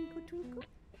sing Twinkle Twinkle?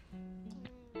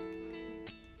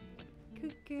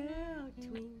 Good girl,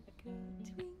 twinkle,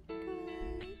 twinkle,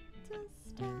 little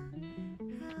star,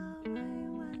 how I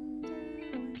wonder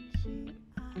what you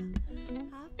are.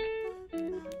 Up above the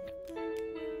world,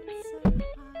 so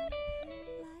high,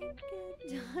 like a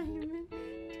diamond.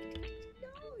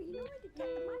 No, you know where to tap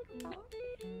the microphone.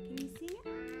 Can you sing it?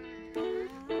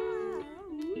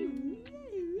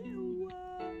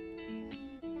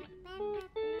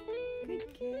 Good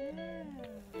girl.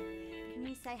 Can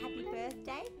you say happy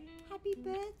birthday? Happy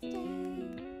birthday.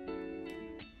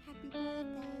 Happy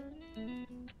birthday.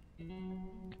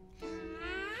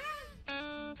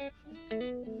 Happy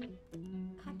birthday.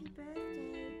 Happy birthday.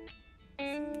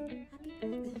 Happy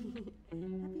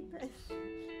birthday.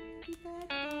 Happy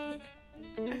birthday.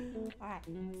 All right.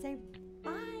 Say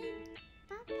bye.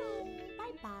 Bye bye.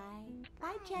 Bye bye.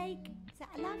 Bye, Jake. Say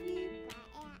I love you.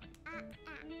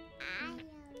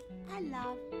 I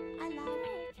love.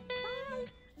 Bye.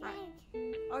 Right.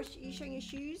 Oh, you showing your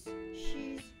shoes?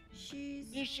 Shoes.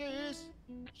 New shoes.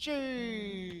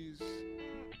 Shoes.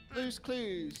 Blue's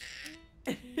Clues.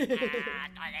 Say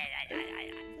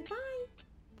bye.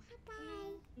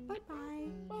 Bye. Bye-bye.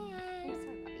 Bye. I'm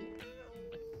sorry, puppy.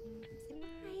 Say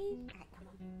bye. Alright, come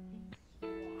on.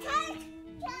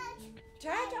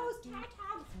 Turtles,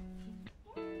 turtles.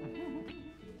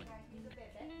 Here's a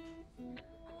bit.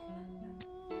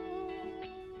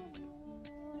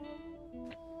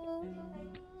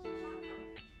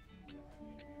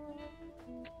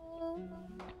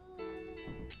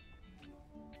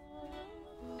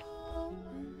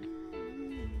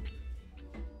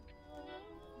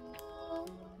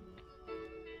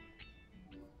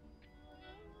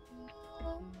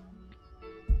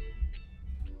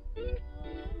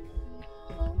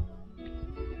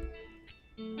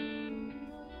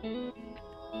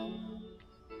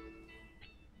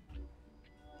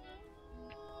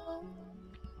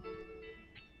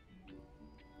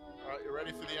 Alright, you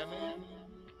ready for the ending?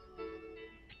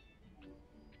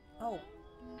 Oh.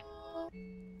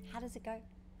 How does it go?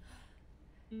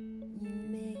 You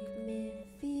make me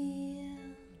feel.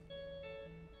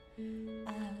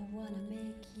 I wanna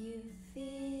make you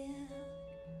feel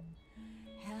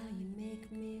how you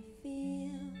make me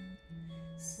feel.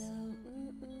 So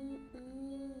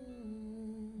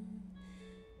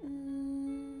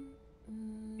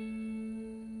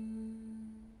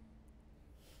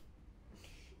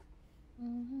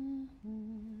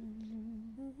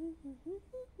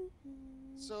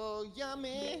So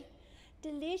yummy.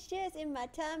 Delicious in my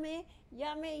tummy.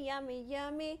 Yummy, yummy,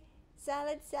 yummy.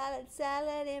 Salad, salad,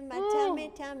 salad in my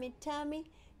tummy, tummy, tummy.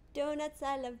 Donuts,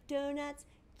 I love donuts.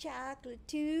 Chocolate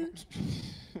too.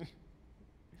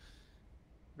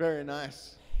 Very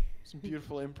nice. Some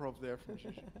beautiful improv there from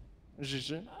Gigi.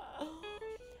 Gigi.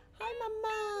 Hi,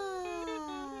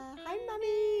 Mama. Hi,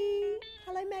 Mummy.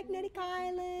 Hello, Magnetic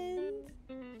Island.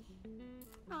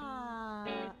 Ah.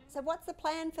 So what's the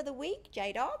plan for the week,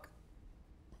 J-Dog?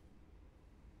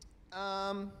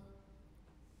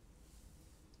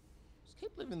 Just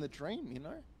keep living the dream, you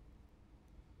know.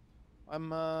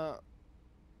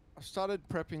 I've started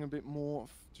prepping a bit more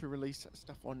to release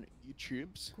stuff on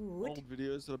YouTube's Good. old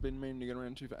videos that I've been meaning to get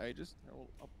around to for ages. They're all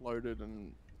uploaded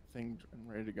and thinged and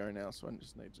ready to go now, so I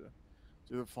just need to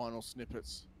do the final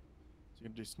snippets. So you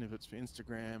can do snippets for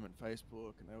Instagram and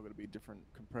Facebook, and they're all going to be different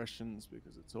compressions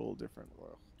because it's all different.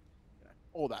 Well, you know,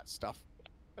 all that stuff.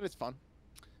 But it's fun.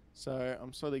 So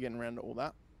I'm slowly getting around to all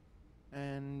that,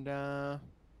 and try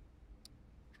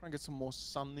and get some more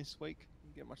sun this week.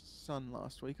 Didn't get much sun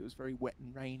last week. It was very wet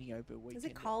and rainy over the weekend. Is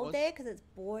it cold there? Because it's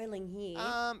boiling here.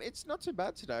 It's not too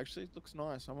bad today actually. It looks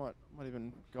nice. I might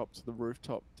even go up to the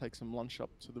rooftop, take some lunch up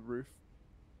to the roof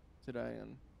today,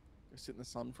 and go sit in the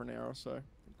sun for an hour or so. I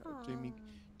think that would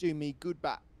do me good.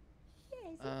 But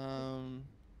Yes.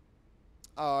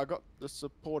 I got the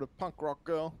support of Punk Rock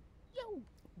Girl. Yo.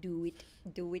 Do it.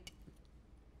 Do it.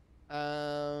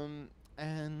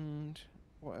 And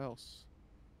what else?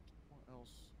 What else?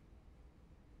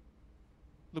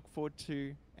 Look forward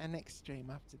to our next stream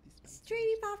after this one.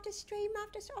 Stream after stream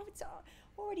after stream. Oh, it's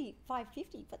already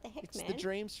 5:50. What the heck, It's man? the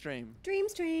dream stream. Dream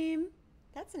Stream.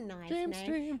 That's a nice Dream name.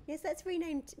 Stream. Yes, that's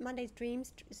renamed Monday's Dream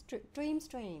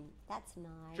Stream. That's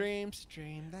nice. Dream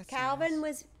stream. That's Calvin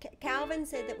nice. Calvin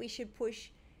said that we should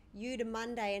push you to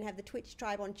Monday and have the Twitch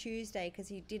tribe on Tuesday because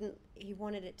he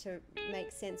wanted it to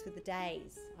make sense with the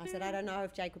days. I said I don't know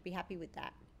if Jake would be happy with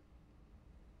that.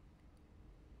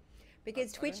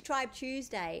 Because Twitch tribe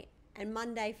Tuesday and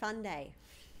Monday fun day.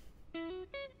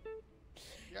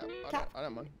 Yeah, I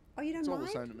don't mind. Oh, you don't It's all mind?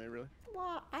 the same to me, really.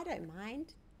 Well, I don't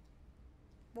mind.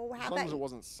 Well, how As long about as it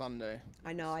wasn't Sunday.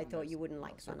 I know, I thought Sunday's you wouldn't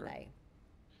like not so great.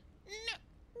 Sunday.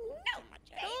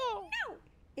 No.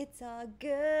 It's all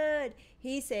good.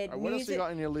 He said Alright, what else you music.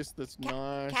 got on your list that's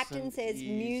nice? Captain and says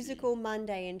easy? musical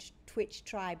Monday and Twitch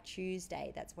tribe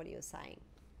Tuesday. That's what he was saying.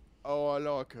 Oh, I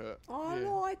like it. I Yeah.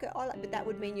 like it. But that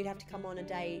would mean you'd have to come on a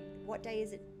day. What day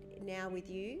is it now with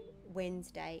you?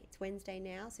 Wednesday. It's Wednesday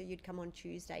now, so you'd come on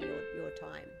Tuesday your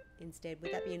time instead.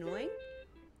 Would that be annoying?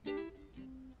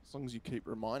 As long as you keep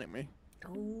reminding me.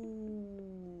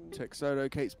 Oh. Texodo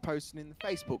keeps posting in the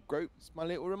Facebook group. It's my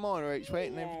little reminder each week,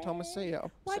 and every time I see it,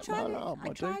 I'll Well, set my alarm. I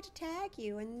do. tried to tag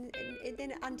you, and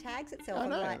then it untags itself. I I'm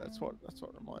know. like, That's what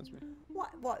reminds me.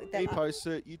 what? He posts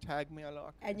it, you tag me, I like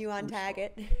it. And you Good untag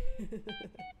stuff.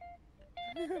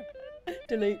 it.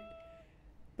 Delete.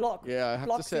 Block. Yeah, I have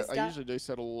Block to set. sister. I usually do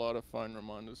set a lot of phone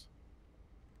reminders.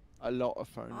 A lot of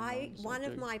phone reminders. One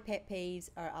of do. my pet peeves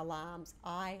are alarms.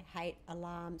 I hate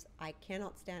alarms. I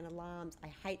cannot stand alarms. I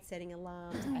hate setting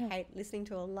alarms. I hate listening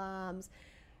to alarms.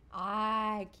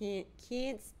 I can't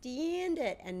stand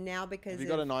it. And now because Have you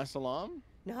got a nice alarm?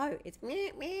 no, it's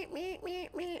meh, meh, meh, meh,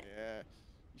 meh. Yeah.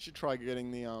 You should try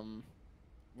getting the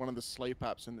one of the sleep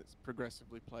apps, and it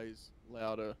progressively plays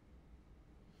louder.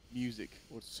 music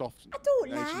or soft I don't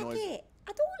nature like noise. it.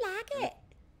 I don't like it.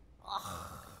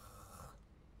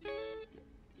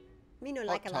 Me not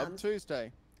like Hot Tub alarms.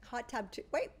 Tuesday. Hot tub.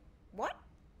 Wait, what?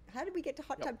 How did we get to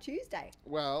Hot Yep. Tub Tuesday?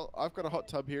 Well, I've got a hot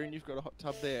tub here and you've got a hot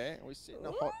tub there, and we sit in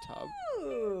a hot tub.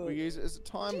 Ooh. We use it as a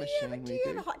time do machine. you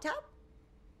have a hot tub?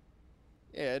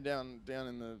 Yeah, down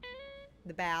in the.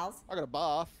 The bowels. I got a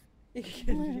bath.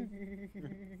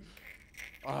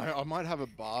 I might have a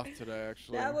bath today,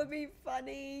 actually. That would be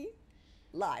funny.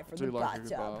 Live from do the like a good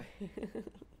bathtub.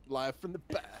 Live from the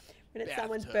bath. When it's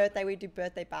someone's Bathtub. birthday, we do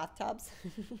birthday bathtubs.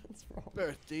 That's wrong.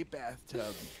 Birthday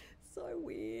bathtub. So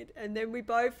weird. And then we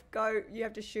both go, you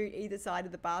have to shoot either side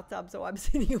of the bathtub. So I'm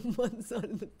sitting on one side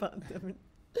of the bathtub.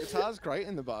 Guitar's great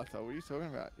in the bathtub. What are you talking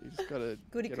about? You just got to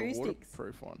Good get acoustics. a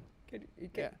waterproof one.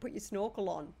 Put your snorkel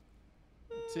on.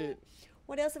 That's it.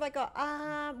 What else have I got?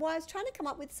 Well, I was trying to come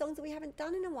up with songs that we haven't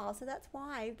done in a while. So that's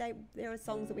why there are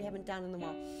songs that we haven't done in a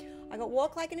while. I got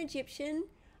Walk Like an Egyptian.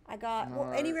 I got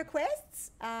any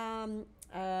requests? Long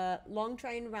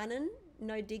Train Running,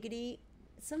 No Diggity.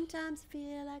 Sometimes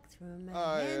feel like throwing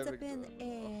my hands up in the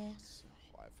air. So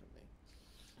high for me.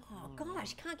 Oh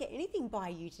gosh, can't get anything by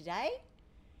you today.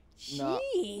 Nah,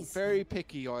 Jeez. very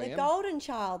picky I The am. golden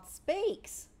child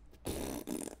speaks.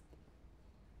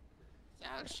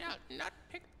 Thou shalt not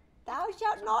pick. Thou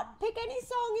shalt not pick any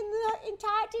song in the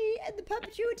entirety and the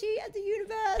perpetuity of the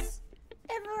universe.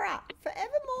 Ever,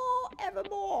 forevermore,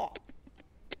 evermore.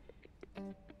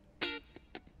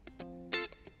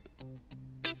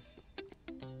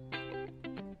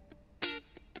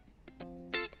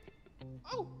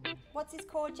 Oh, What's this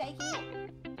called, Jakey?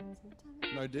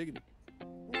 no diggity.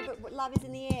 No, but love is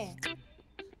in the air.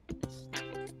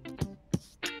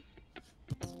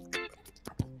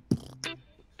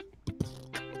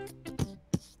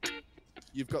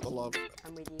 You've got the love.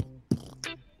 I'm with you.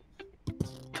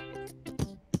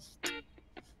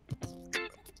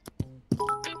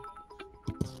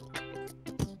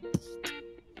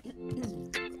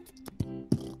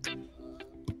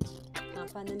 Can't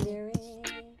find the lyrics.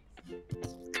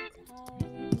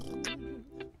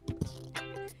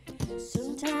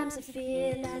 Sometimes I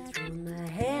feel like throwing my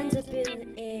hands up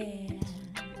in the air.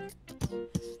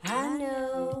 I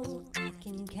know I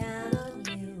can count on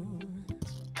you.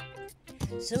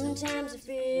 Sometimes I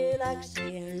feel like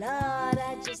saying, Lord,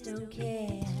 I just don't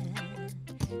care.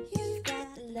 You've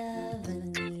got the love I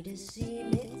need to see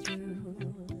me through.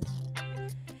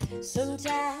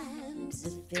 Sometimes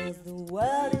it feels the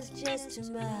world is just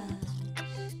too much,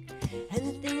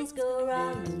 and things go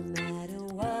wrong no matter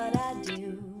what I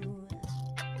do.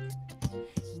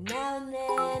 Now and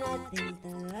then I think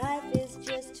that life is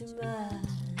just too much.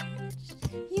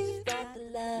 You've got the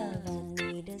love I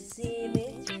need to see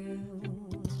me through.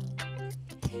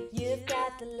 You've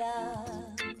got the love.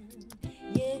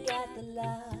 You got the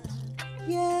love.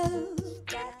 You've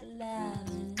got the love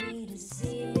I need to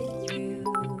see me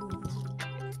through.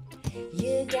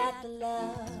 You got the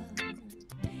love.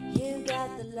 You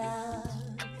got the love.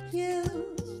 You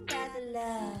got the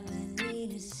love I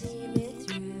need to see me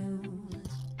through.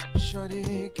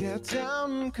 Shorty, get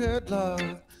down, good love.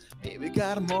 Baby,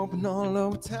 got 'em open all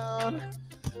over town.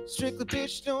 Strictly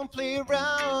bitch, don't play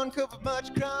around. Cover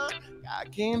much ground. I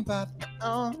can't bite my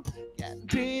own. Getting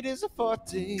paid is a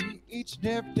forte. Each and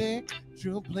every day,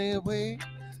 true play away.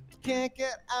 Can't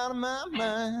get out of my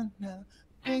mind now.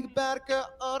 Think about a girl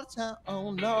all the time.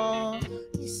 Oh no.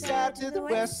 East side to the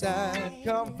west side.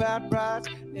 Come back bright.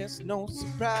 It's no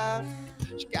surprise.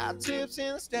 She got tips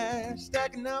in the stash,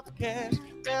 stacking up the cash.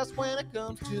 That's when it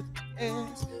comes to the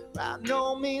ends. By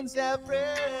no means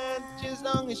average, as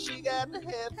long as she got the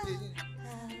hefty.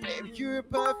 Baby, you're a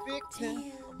perfect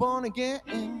 10. I wanna get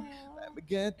in. Let me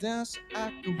get down so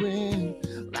I can win.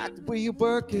 Like the way you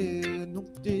work it, no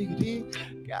diggity.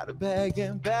 Gotta bag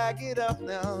and bag it up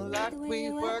now. Like the way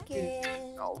you work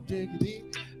it, no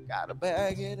diggity. Gotta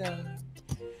bag it up.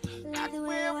 Like the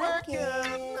way you work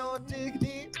it, no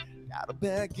diggity. Gotta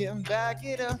bag and bag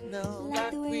it up now.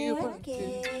 Like the way you work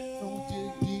it, no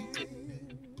diggity.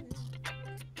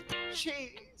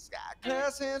 She's got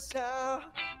class and style,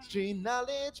 street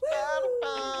knowledge,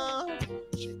 battlebound.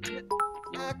 She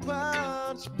act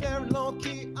wild, she very low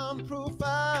key on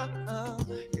profile.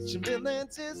 Get your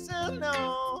feelings to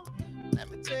know. Let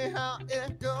me tell you how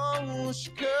it goes. She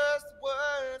curse the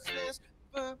words, this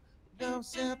verb. Don't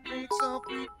say freak, so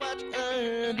freak, watch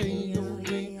her. Hey, yo,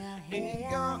 hey, hey,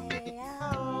 yo, hey,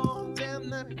 yo. Damn,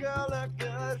 that girl look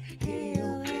good. Hey,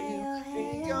 yo,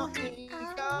 hey, yo, hey, yo.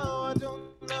 I don't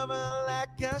love her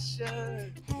like I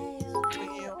should. Hey, yo,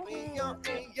 hey, yo,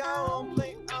 hey, yo.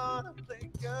 Play hard, play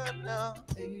good now.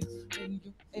 Hey, yo,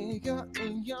 hey, yo,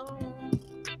 hey, yo.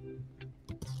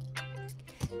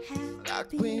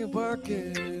 we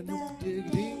working, no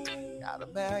diggity. Gotta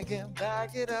bag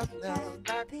it up now.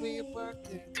 Like we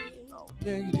working, no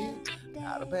diggity.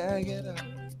 Gotta bag it up.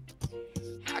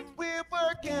 Like we're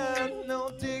working, no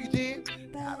diggity.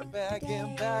 Gotta bag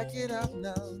it up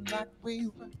now. Like we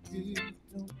working,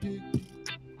 no diggity.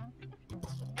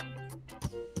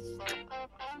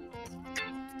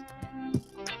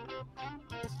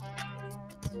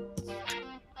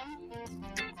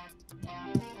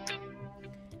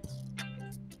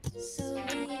 So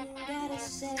we gotta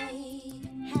say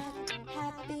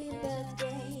happy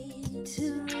birthday to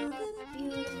the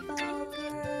beautiful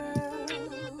girl.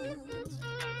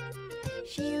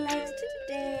 She likes to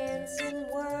dance and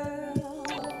whirl.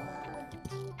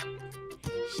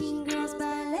 She goes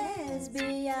by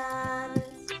Lesbian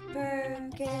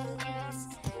Perkins.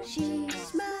 She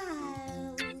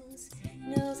smiles,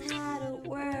 knows how to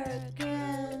work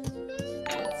and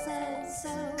says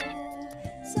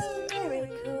so very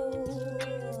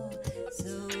cool,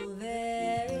 so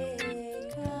very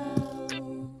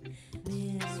cool,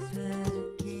 Miss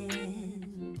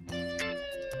Perkins.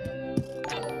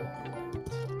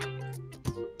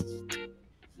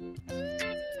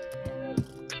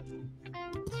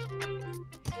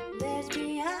 There's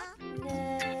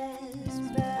Miss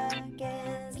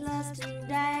Perkins, lost and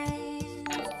dance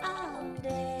all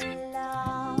day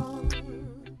long.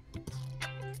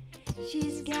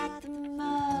 She's got the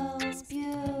most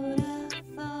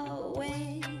beautiful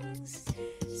wings,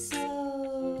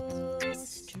 so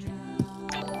strong.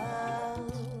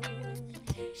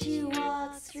 She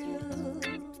walks through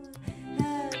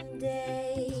her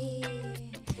day,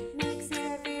 makes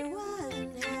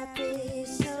everyone happy,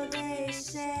 so they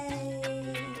say.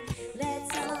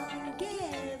 Let's all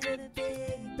give a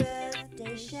big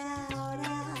birthday shout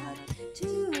out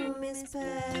to Miss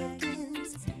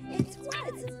Perkins. It's what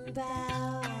it's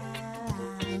about.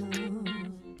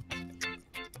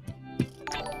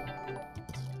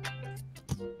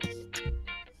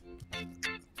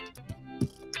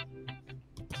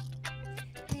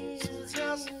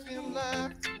 Sometimes I feel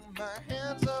like my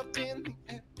hands up in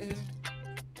the air.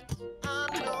 I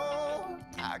know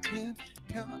I can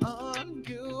count on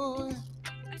you.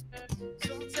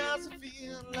 Sometimes I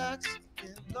feel like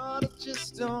saying, Lord, I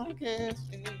just don't care.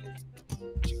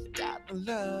 But you got the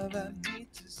love I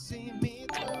need to see me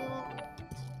through.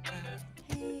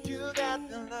 You got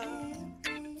the love.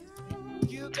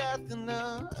 You got the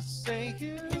love. I say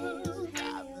you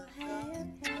got the love.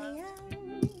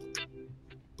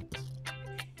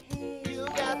 You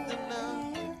got the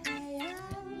love.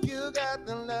 You got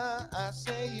the love. I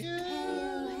say you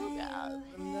got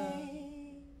the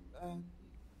love.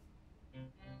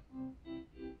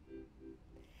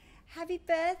 Happy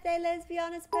birthday,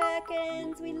 Lesbianas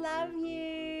Perkins. We love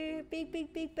you. Big,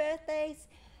 big, big birthdays.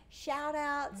 Shout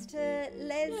outs to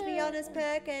Lesbianas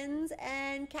Perkins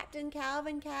and Captain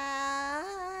Calvin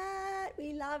Cat.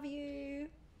 We love you.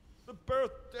 The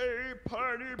birthday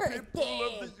party people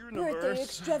of the universe. Birthday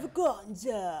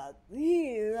extravaganza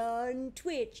here on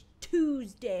Twitch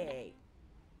Tuesday.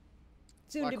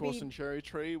 Soon Black to Horse be. and Cherry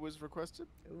Tree was requested.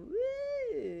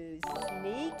 Ooh,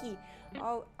 sneaky.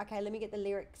 Oh, okay, let me get the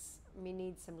lyrics. We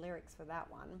need some lyrics for that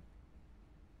one.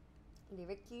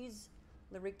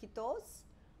 Lyricitos.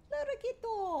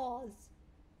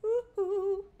 Ooh,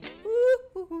 ooh,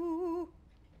 ooh.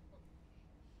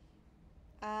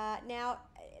 Now,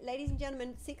 ladies and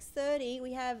gentlemen, 6:30,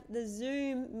 we have the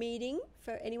Zoom meeting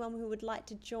for anyone who would like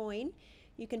to join.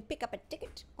 You can pick up a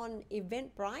ticket on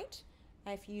Eventbrite.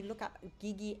 If you look up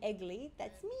Gigi Edgley,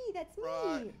 that's me.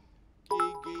 Right.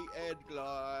 Gigi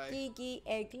Edgley. Gigi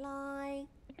Edgley.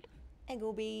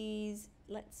 Egglebees.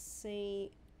 Let's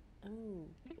see. Oh,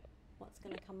 what's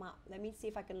going to come up? Let me see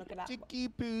if I can look it up. Ticky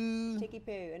Poo. Ticky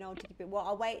Poo, an old Ticky Poo. Well,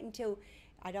 I'll wait until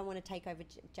I don't want to take over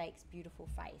Jake's beautiful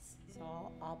face,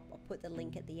 so I'll put the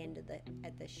link at the end of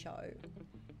the show.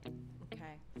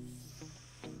 Okay.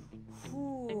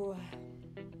 Whew.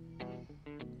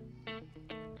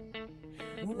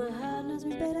 Well, my heart knows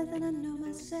me better than I know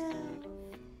myself.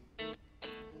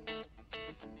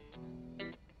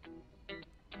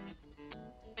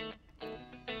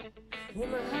 Well,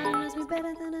 my heart knows me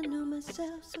better than I know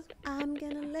myself, so I'm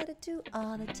gonna let it do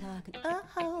all the talking.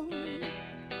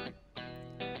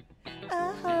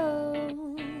 Oh,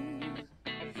 oh,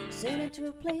 send it to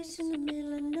a place in the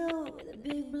middle of nowhere with a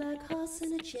big black horse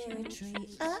and a cherry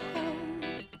tree. Oh,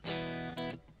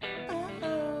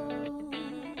 oh,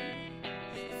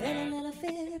 felt a little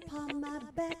fear upon my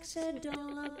back, said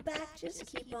don't look back, just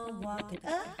keep on walking.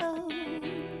 Oh, oh,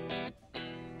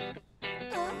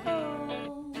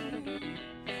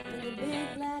 from the big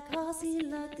black horse he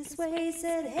looked this way,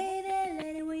 said, hey there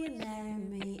lady, will you marry me?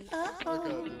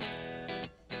 oh,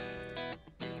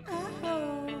 oh.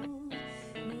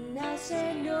 Now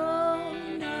say no,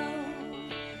 no,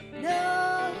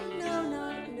 no, no,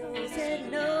 no, no. Say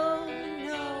no,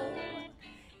 no.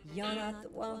 You're not the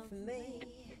one for me.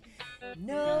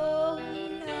 No,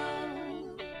 no,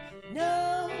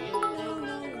 no, no,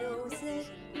 no, no. Say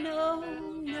no,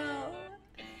 no.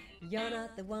 You're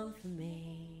not the one for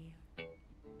me.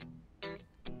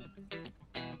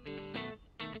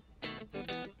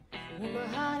 Well, my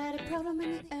heart had a problem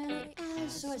in the early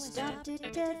hours, so I stopped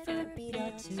it dead for a beat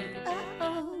or two. Oh,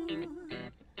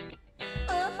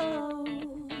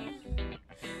 oh.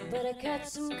 But I cut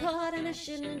some cord and I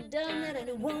shouldn't have done that, and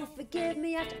it won't forgive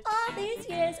me after all these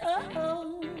years. Oh,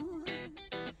 oh.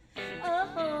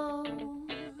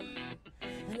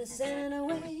 And I sent it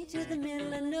away to the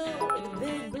middle of nowhere with a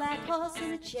big black horse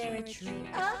and a cherry tree.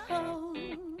 Oh,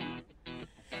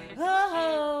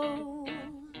 oh.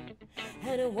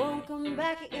 And it won't come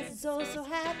back, I guess it's all so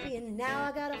happy, and now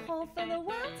I got a hole for the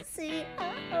world to see.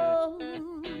 Oh,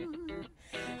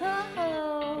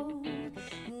 oh.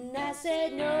 And I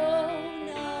said no,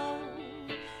 no,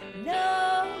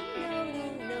 no, no,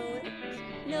 no,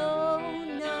 no,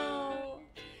 no, no.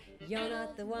 You're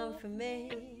not the one for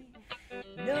me.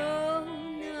 No,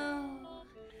 no,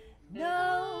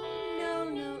 no, no, no,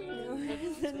 no,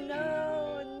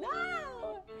 no,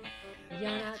 no.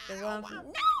 You're not the one for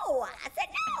me. No! I said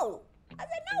no! I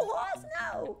said no, horse,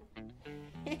 no!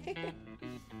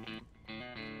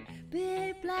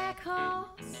 Big black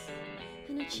horse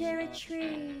and a cherry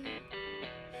tree.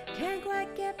 Can't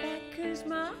quite get back 'cause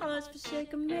my heart's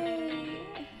forsaken me.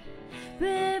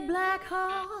 Big black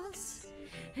horse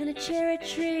and a cherry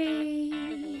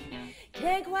tree.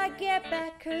 Can't quite get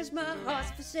back 'cause my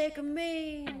heart's forsaken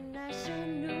me. And I said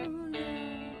no, no,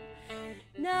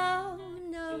 no,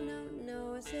 no, no,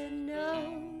 no. I said no,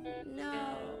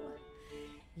 no.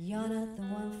 You're not the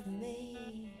one for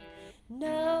me.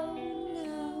 No,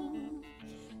 no,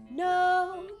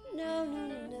 no, no, no,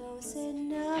 no. I said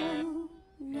no,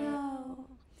 no.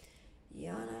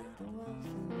 You're not the one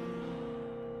for me.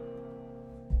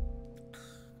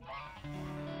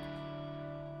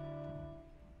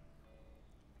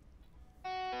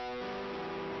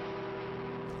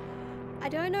 I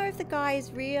don't know if the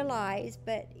guys realise,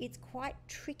 but it's quite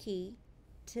tricky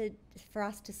for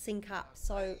us to sync up.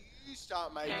 So You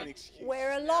start making excuses.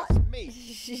 we're a lot That's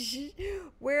me.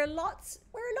 we're a lot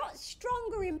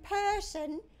stronger in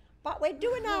person, but we're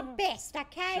doing our best,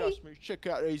 okay? Trust me, check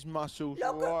out these muscles,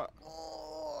 Look alright?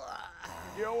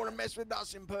 You don't want to mess with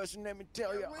us in person, let me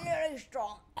tell you. Really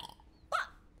strong.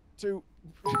 Two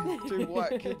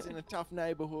white kids in a tough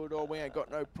neighbourhood, or we ain't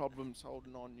got no problems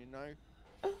holding on, you know?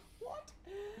 What?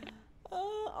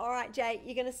 All right, Jake,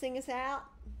 you're gonna sing us out.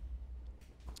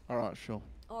 Alright, sure.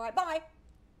 All right, bye.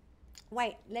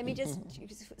 Wait, let me just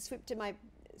switch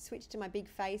to my big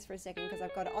face for a second, because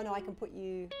I've got to, oh no, I can put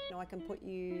you,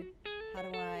 how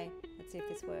do I, let's see if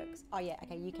this works. Oh yeah,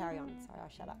 okay, you carry on. Sorry, I'll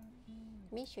shut up.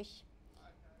 Me shush.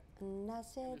 And I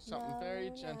said Something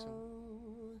very gentle.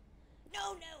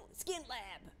 No, Skin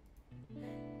Lab.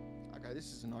 Okay,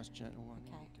 this is a nice gentle one.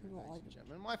 Okay. Ladies and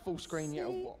gentlemen. Am I full screen yet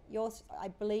or what? Yours, I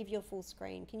believe you're full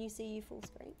screen. Can you see you full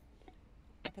screen?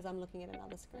 Because I'm looking at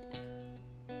another screen.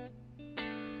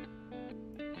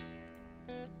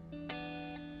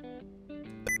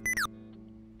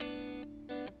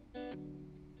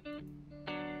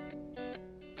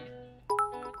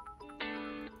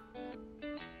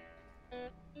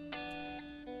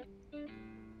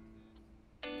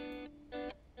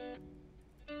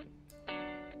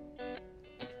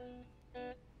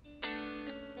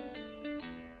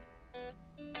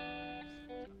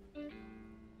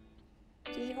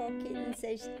 G. Hawkins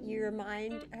says you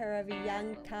remind her of a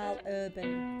young Carl Urban.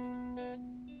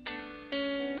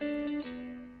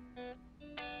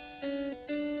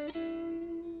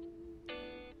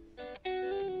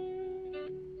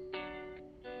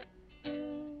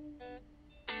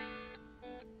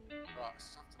 Right,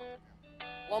 stop talking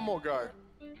now. One more go.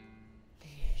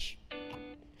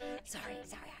 Sorry.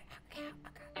 Okay.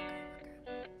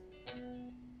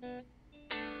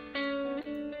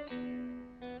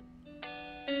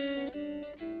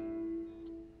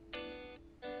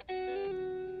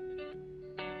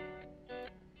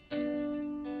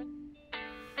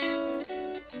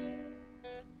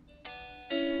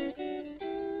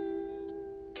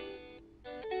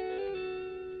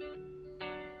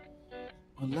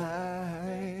 Well,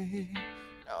 I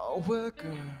know a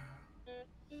girl.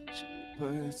 She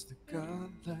puts the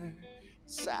color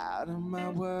inside of my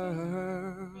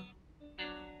world.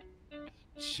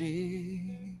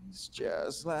 She's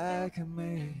just like a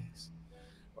maze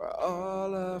where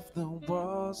all of the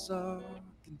walls are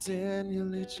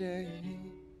continually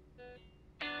changed.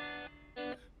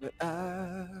 But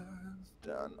I've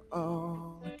done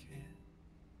all I can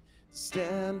to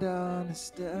stand on the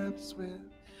steps with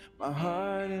my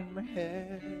heart in my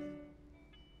hand.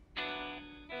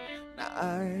 Now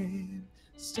I'm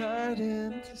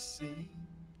starting to see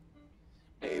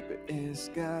maybe it's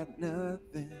got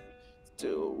nothing to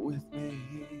do with me.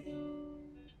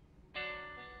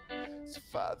 So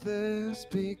Father,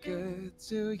 speak good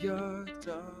to your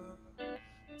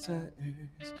daughters.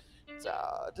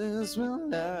 Daughters will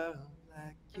love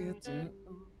like you do.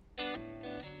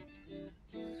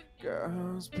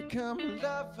 Girls become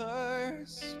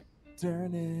lovers,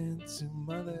 turn into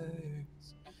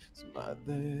mothers. So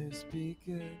mothers, be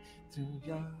good to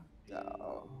your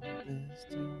daughters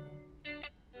too.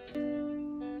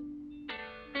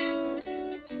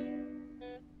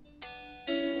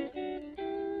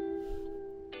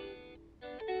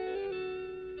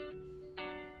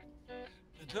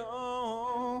 But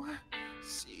don't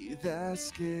see that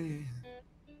skin.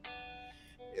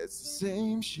 It's the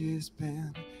same she's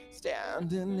been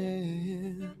standing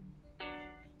in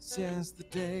since the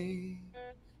day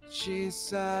she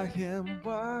saw him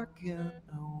walking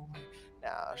away.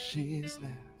 Now she's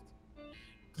left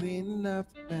cleaning up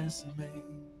the mess he made.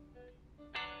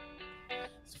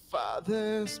 So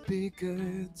fathers, be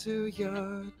good to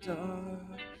your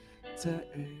daughters.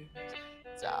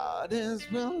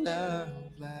 Daughters will love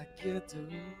like you do.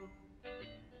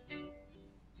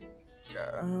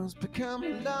 Girls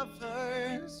become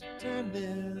lovers, turn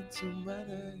into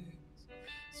mothers.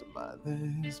 So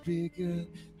mothers, be good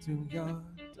to your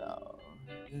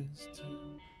daughters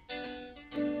too.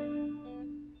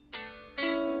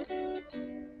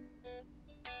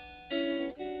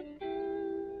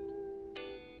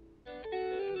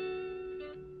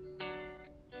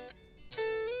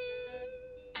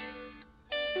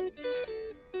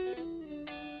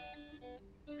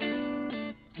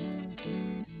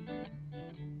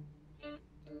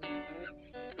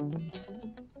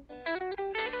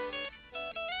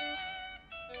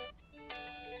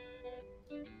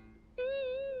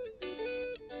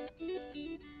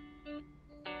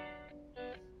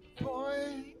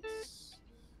 Boys,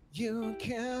 you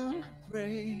can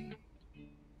break.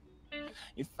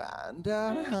 You find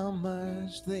out how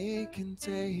much they can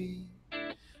take.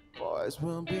 Boys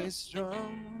will be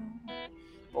strong.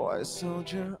 Boys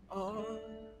soldier on.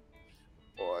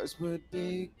 Boys would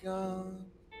be gone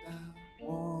without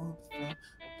warmth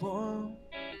from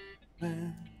a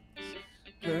woman's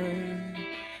good,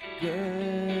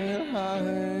 good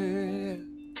heart.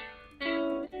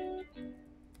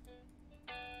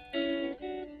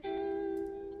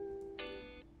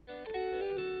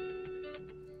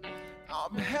 On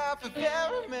behalf of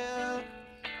every man,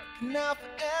 now for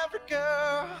every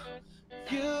girl,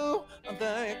 you are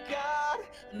the God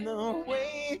in the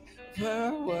way of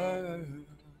her world.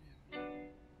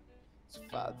 So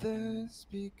fathers,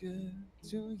 be good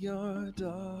to your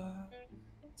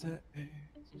daughters.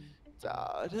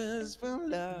 Daughters will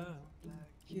love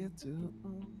like you do.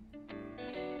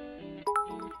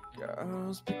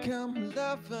 Girls become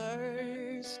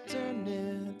lovers, turn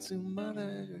into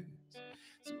mothers.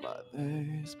 So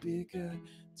mothers, be good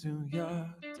to your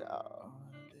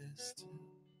daughters too.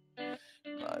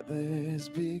 Mothers,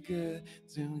 be good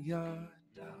to your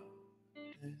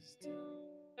daughters too.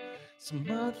 So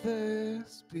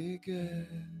mothers, be good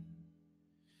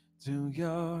to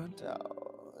your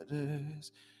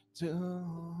daughters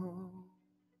too.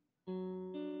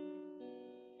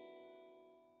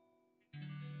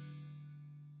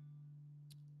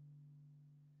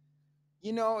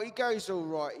 You know, he goes all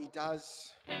right, he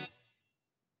does.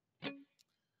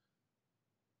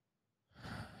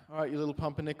 All right, you little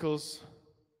pumpernickels.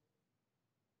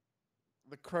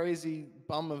 The crazy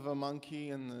bum of a monkey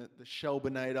and the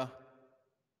Shelburnator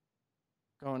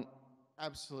going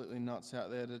absolutely nuts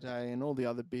out there today, and all the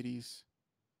other biddies,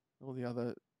 all the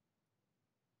other.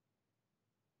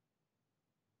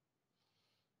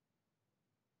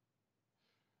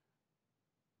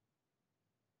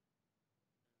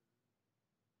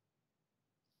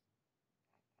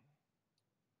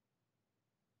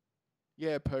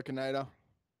 Yeah, Perkinator.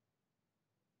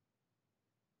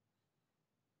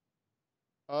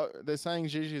 Oh, they're saying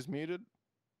Gigi is muted.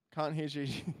 Can't hear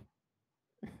Gigi.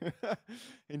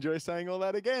 Enjoy saying all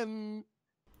that again.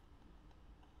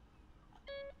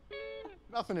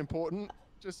 Nothing important.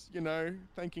 Just,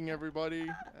 thanking everybody.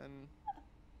 And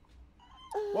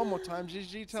one more time,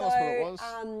 Gigi, tell us what it was.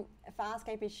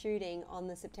 Farscape is shooting on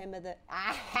the September the...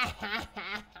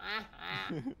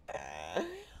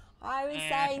 I was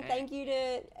saying thank you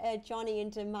to Johnny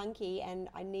and to Monkey, and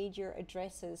I need your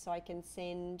addresses so I can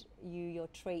send you your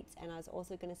treats. And I was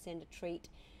also going to send a treat,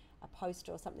 a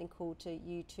poster or something cool to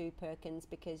you too, Perkins,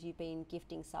 because you've been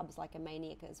gifting subs like a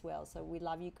maniac as well. So we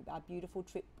love you, our beautiful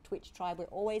Twitch tribe. We're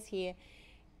always here.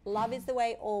 Love is the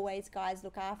way always, guys.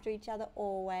 Look after each other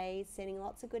always. Sending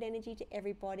lots of good energy to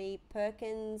everybody.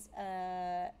 Perkins,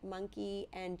 Monkey,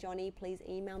 and Johnny, please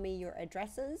email me your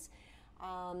addresses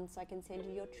so I can send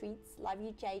you your treats. Love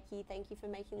you, Jakey. Thank you for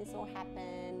making this all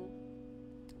happen.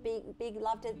 Big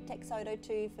love to Texodo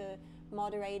too for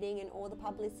moderating and all the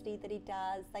publicity that he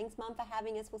does. Thanks, Mum, for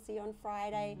having us. We'll see you on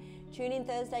Friday. Tune in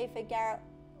Thursday for Garrett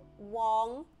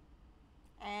Wong.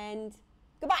 And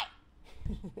goodbye.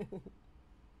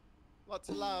 Lots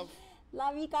of love.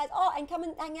 Love you guys. Oh, and come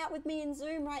and hang out with me in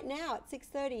Zoom right now at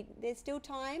 6:30. There's still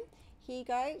time. Here you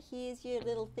go. Here's your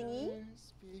little thingy.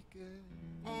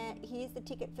 Here's the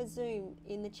ticket for Zoom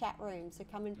in the chat room. So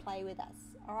come and play with us.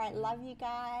 All right. Love you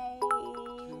guys.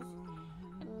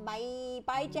 Bye.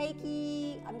 Bye,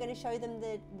 Jakey. I'm going to show them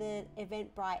the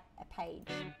Eventbrite page.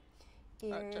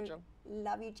 Here. Ciao, ciao.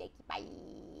 Love you, Jakey. Bye.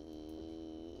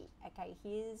 Okay,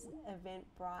 here's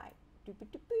Eventbrite.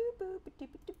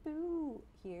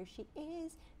 Here she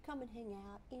is. Come and hang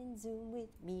out in Zoom with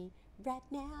me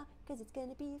right now, because it's going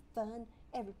to be fun.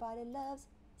 Everybody loves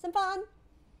some fun.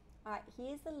 All right,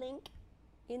 here's the link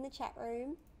in the chat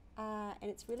room. And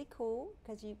it's really cool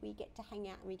because we get to hang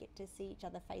out and we get to see each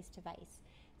other face to face.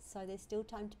 So there's still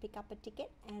time to pick up a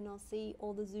ticket, and I'll see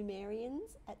all the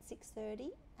Zoomarians at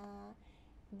 6:30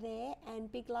 there.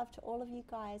 And big love to all of you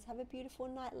guys. Have a beautiful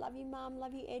night. Love you, Mum.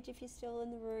 Love you, Edge, if you're still in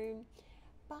the room.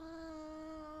 Bye.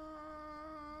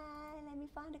 Let me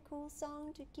find a cool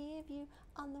song to give you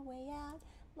on the way out.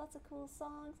 Lots of cool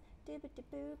songs.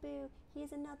 Dibba-diboo-boo.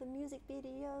 Here's another music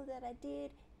video that I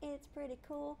did. It's pretty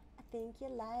cool. I think you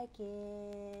like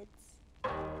it.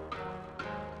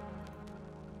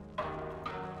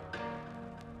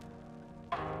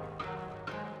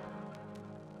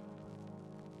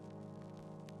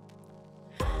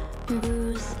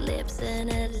 Bruised lips and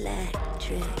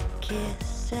electric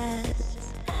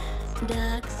kisses,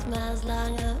 dark smiles,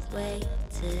 long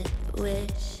awaited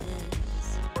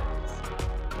wishes.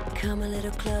 Come a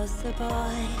little closer,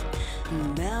 boy,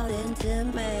 and melt into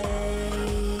me.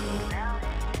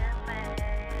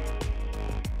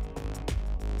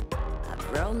 I've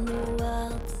roamed the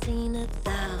world, seen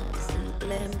 1,000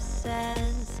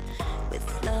 glimpses. With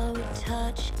slow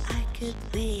touch, I could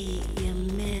be your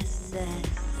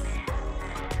missus.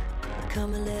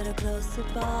 Come a little closer,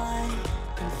 boy,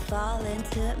 and fall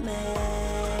into me.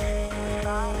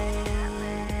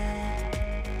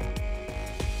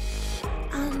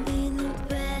 I'll be the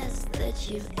best that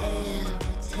you've ever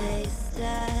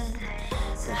tasted.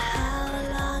 So how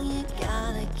long you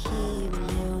gonna keep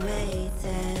me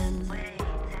waiting?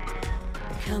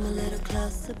 Come a little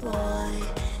closer, boy,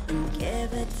 and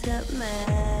give it to me.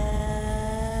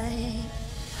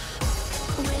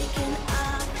 Waking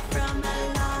up from a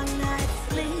long night's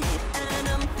sleep, and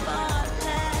I'm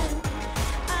falling,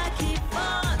 I keep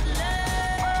falling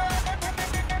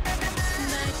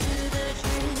back to the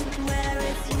dream where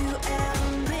it's you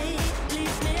and me.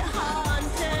 Leaves me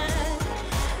haunted,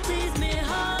 leaves me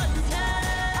haunted.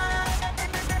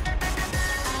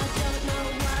 I don't know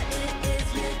what it is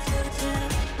you do to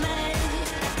me.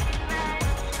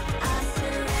 I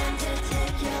surrender,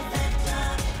 take your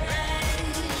victory.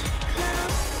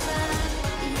 Closer,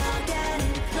 you're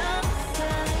getting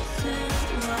closer to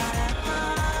my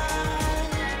heart.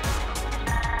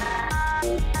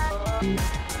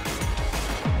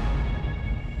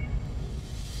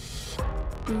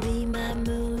 Be my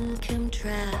moon, come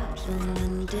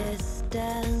traveling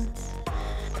distance.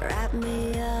 Wrap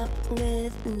me up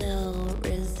with no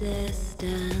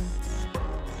resistance.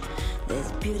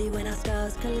 There's beauty when our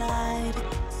stars collide,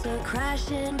 so crash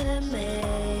into me.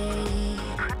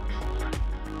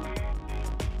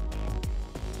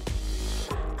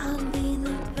 I'll be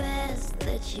the best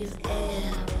that you've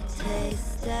ever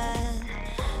tasted.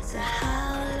 So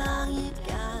how long you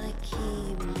gonna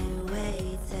keep me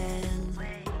waiting?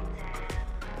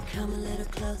 Come a little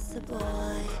closer,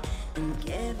 boy, and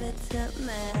give it to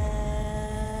me.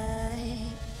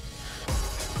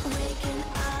 Waking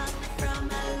up from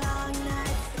a long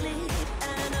night's sleep,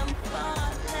 and I'm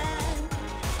falling,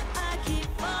 I keep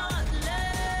falling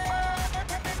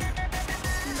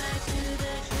back to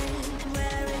the dream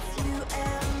where it's you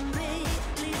and me.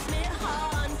 Leaves me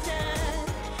haunted,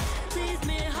 leaves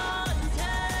me haunted.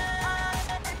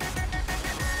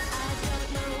 I don't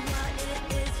know what it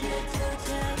is you do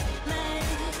to me.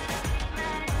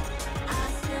 I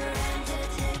surrender,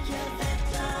 take your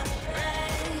victory.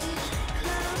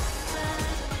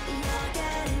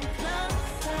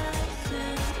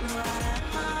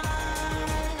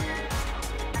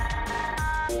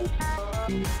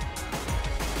 You're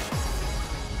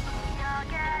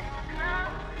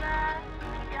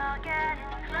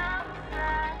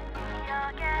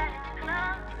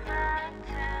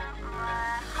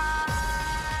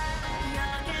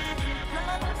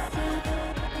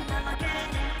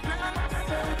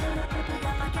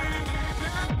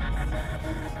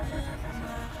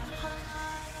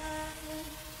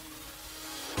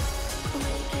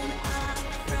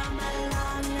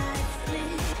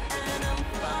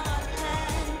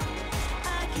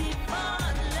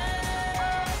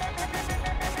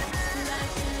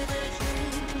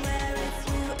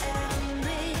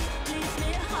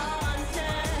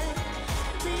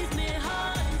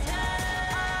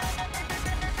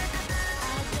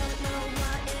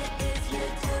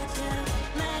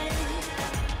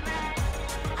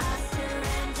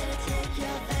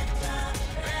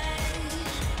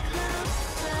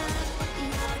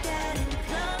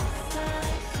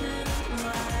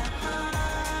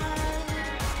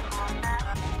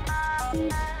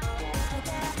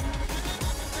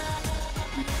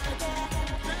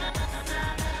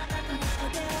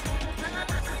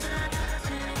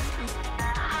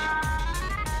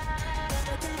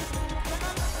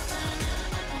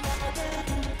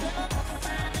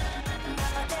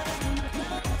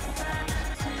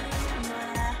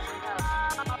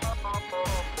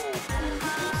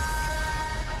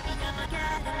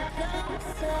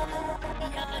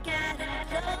getting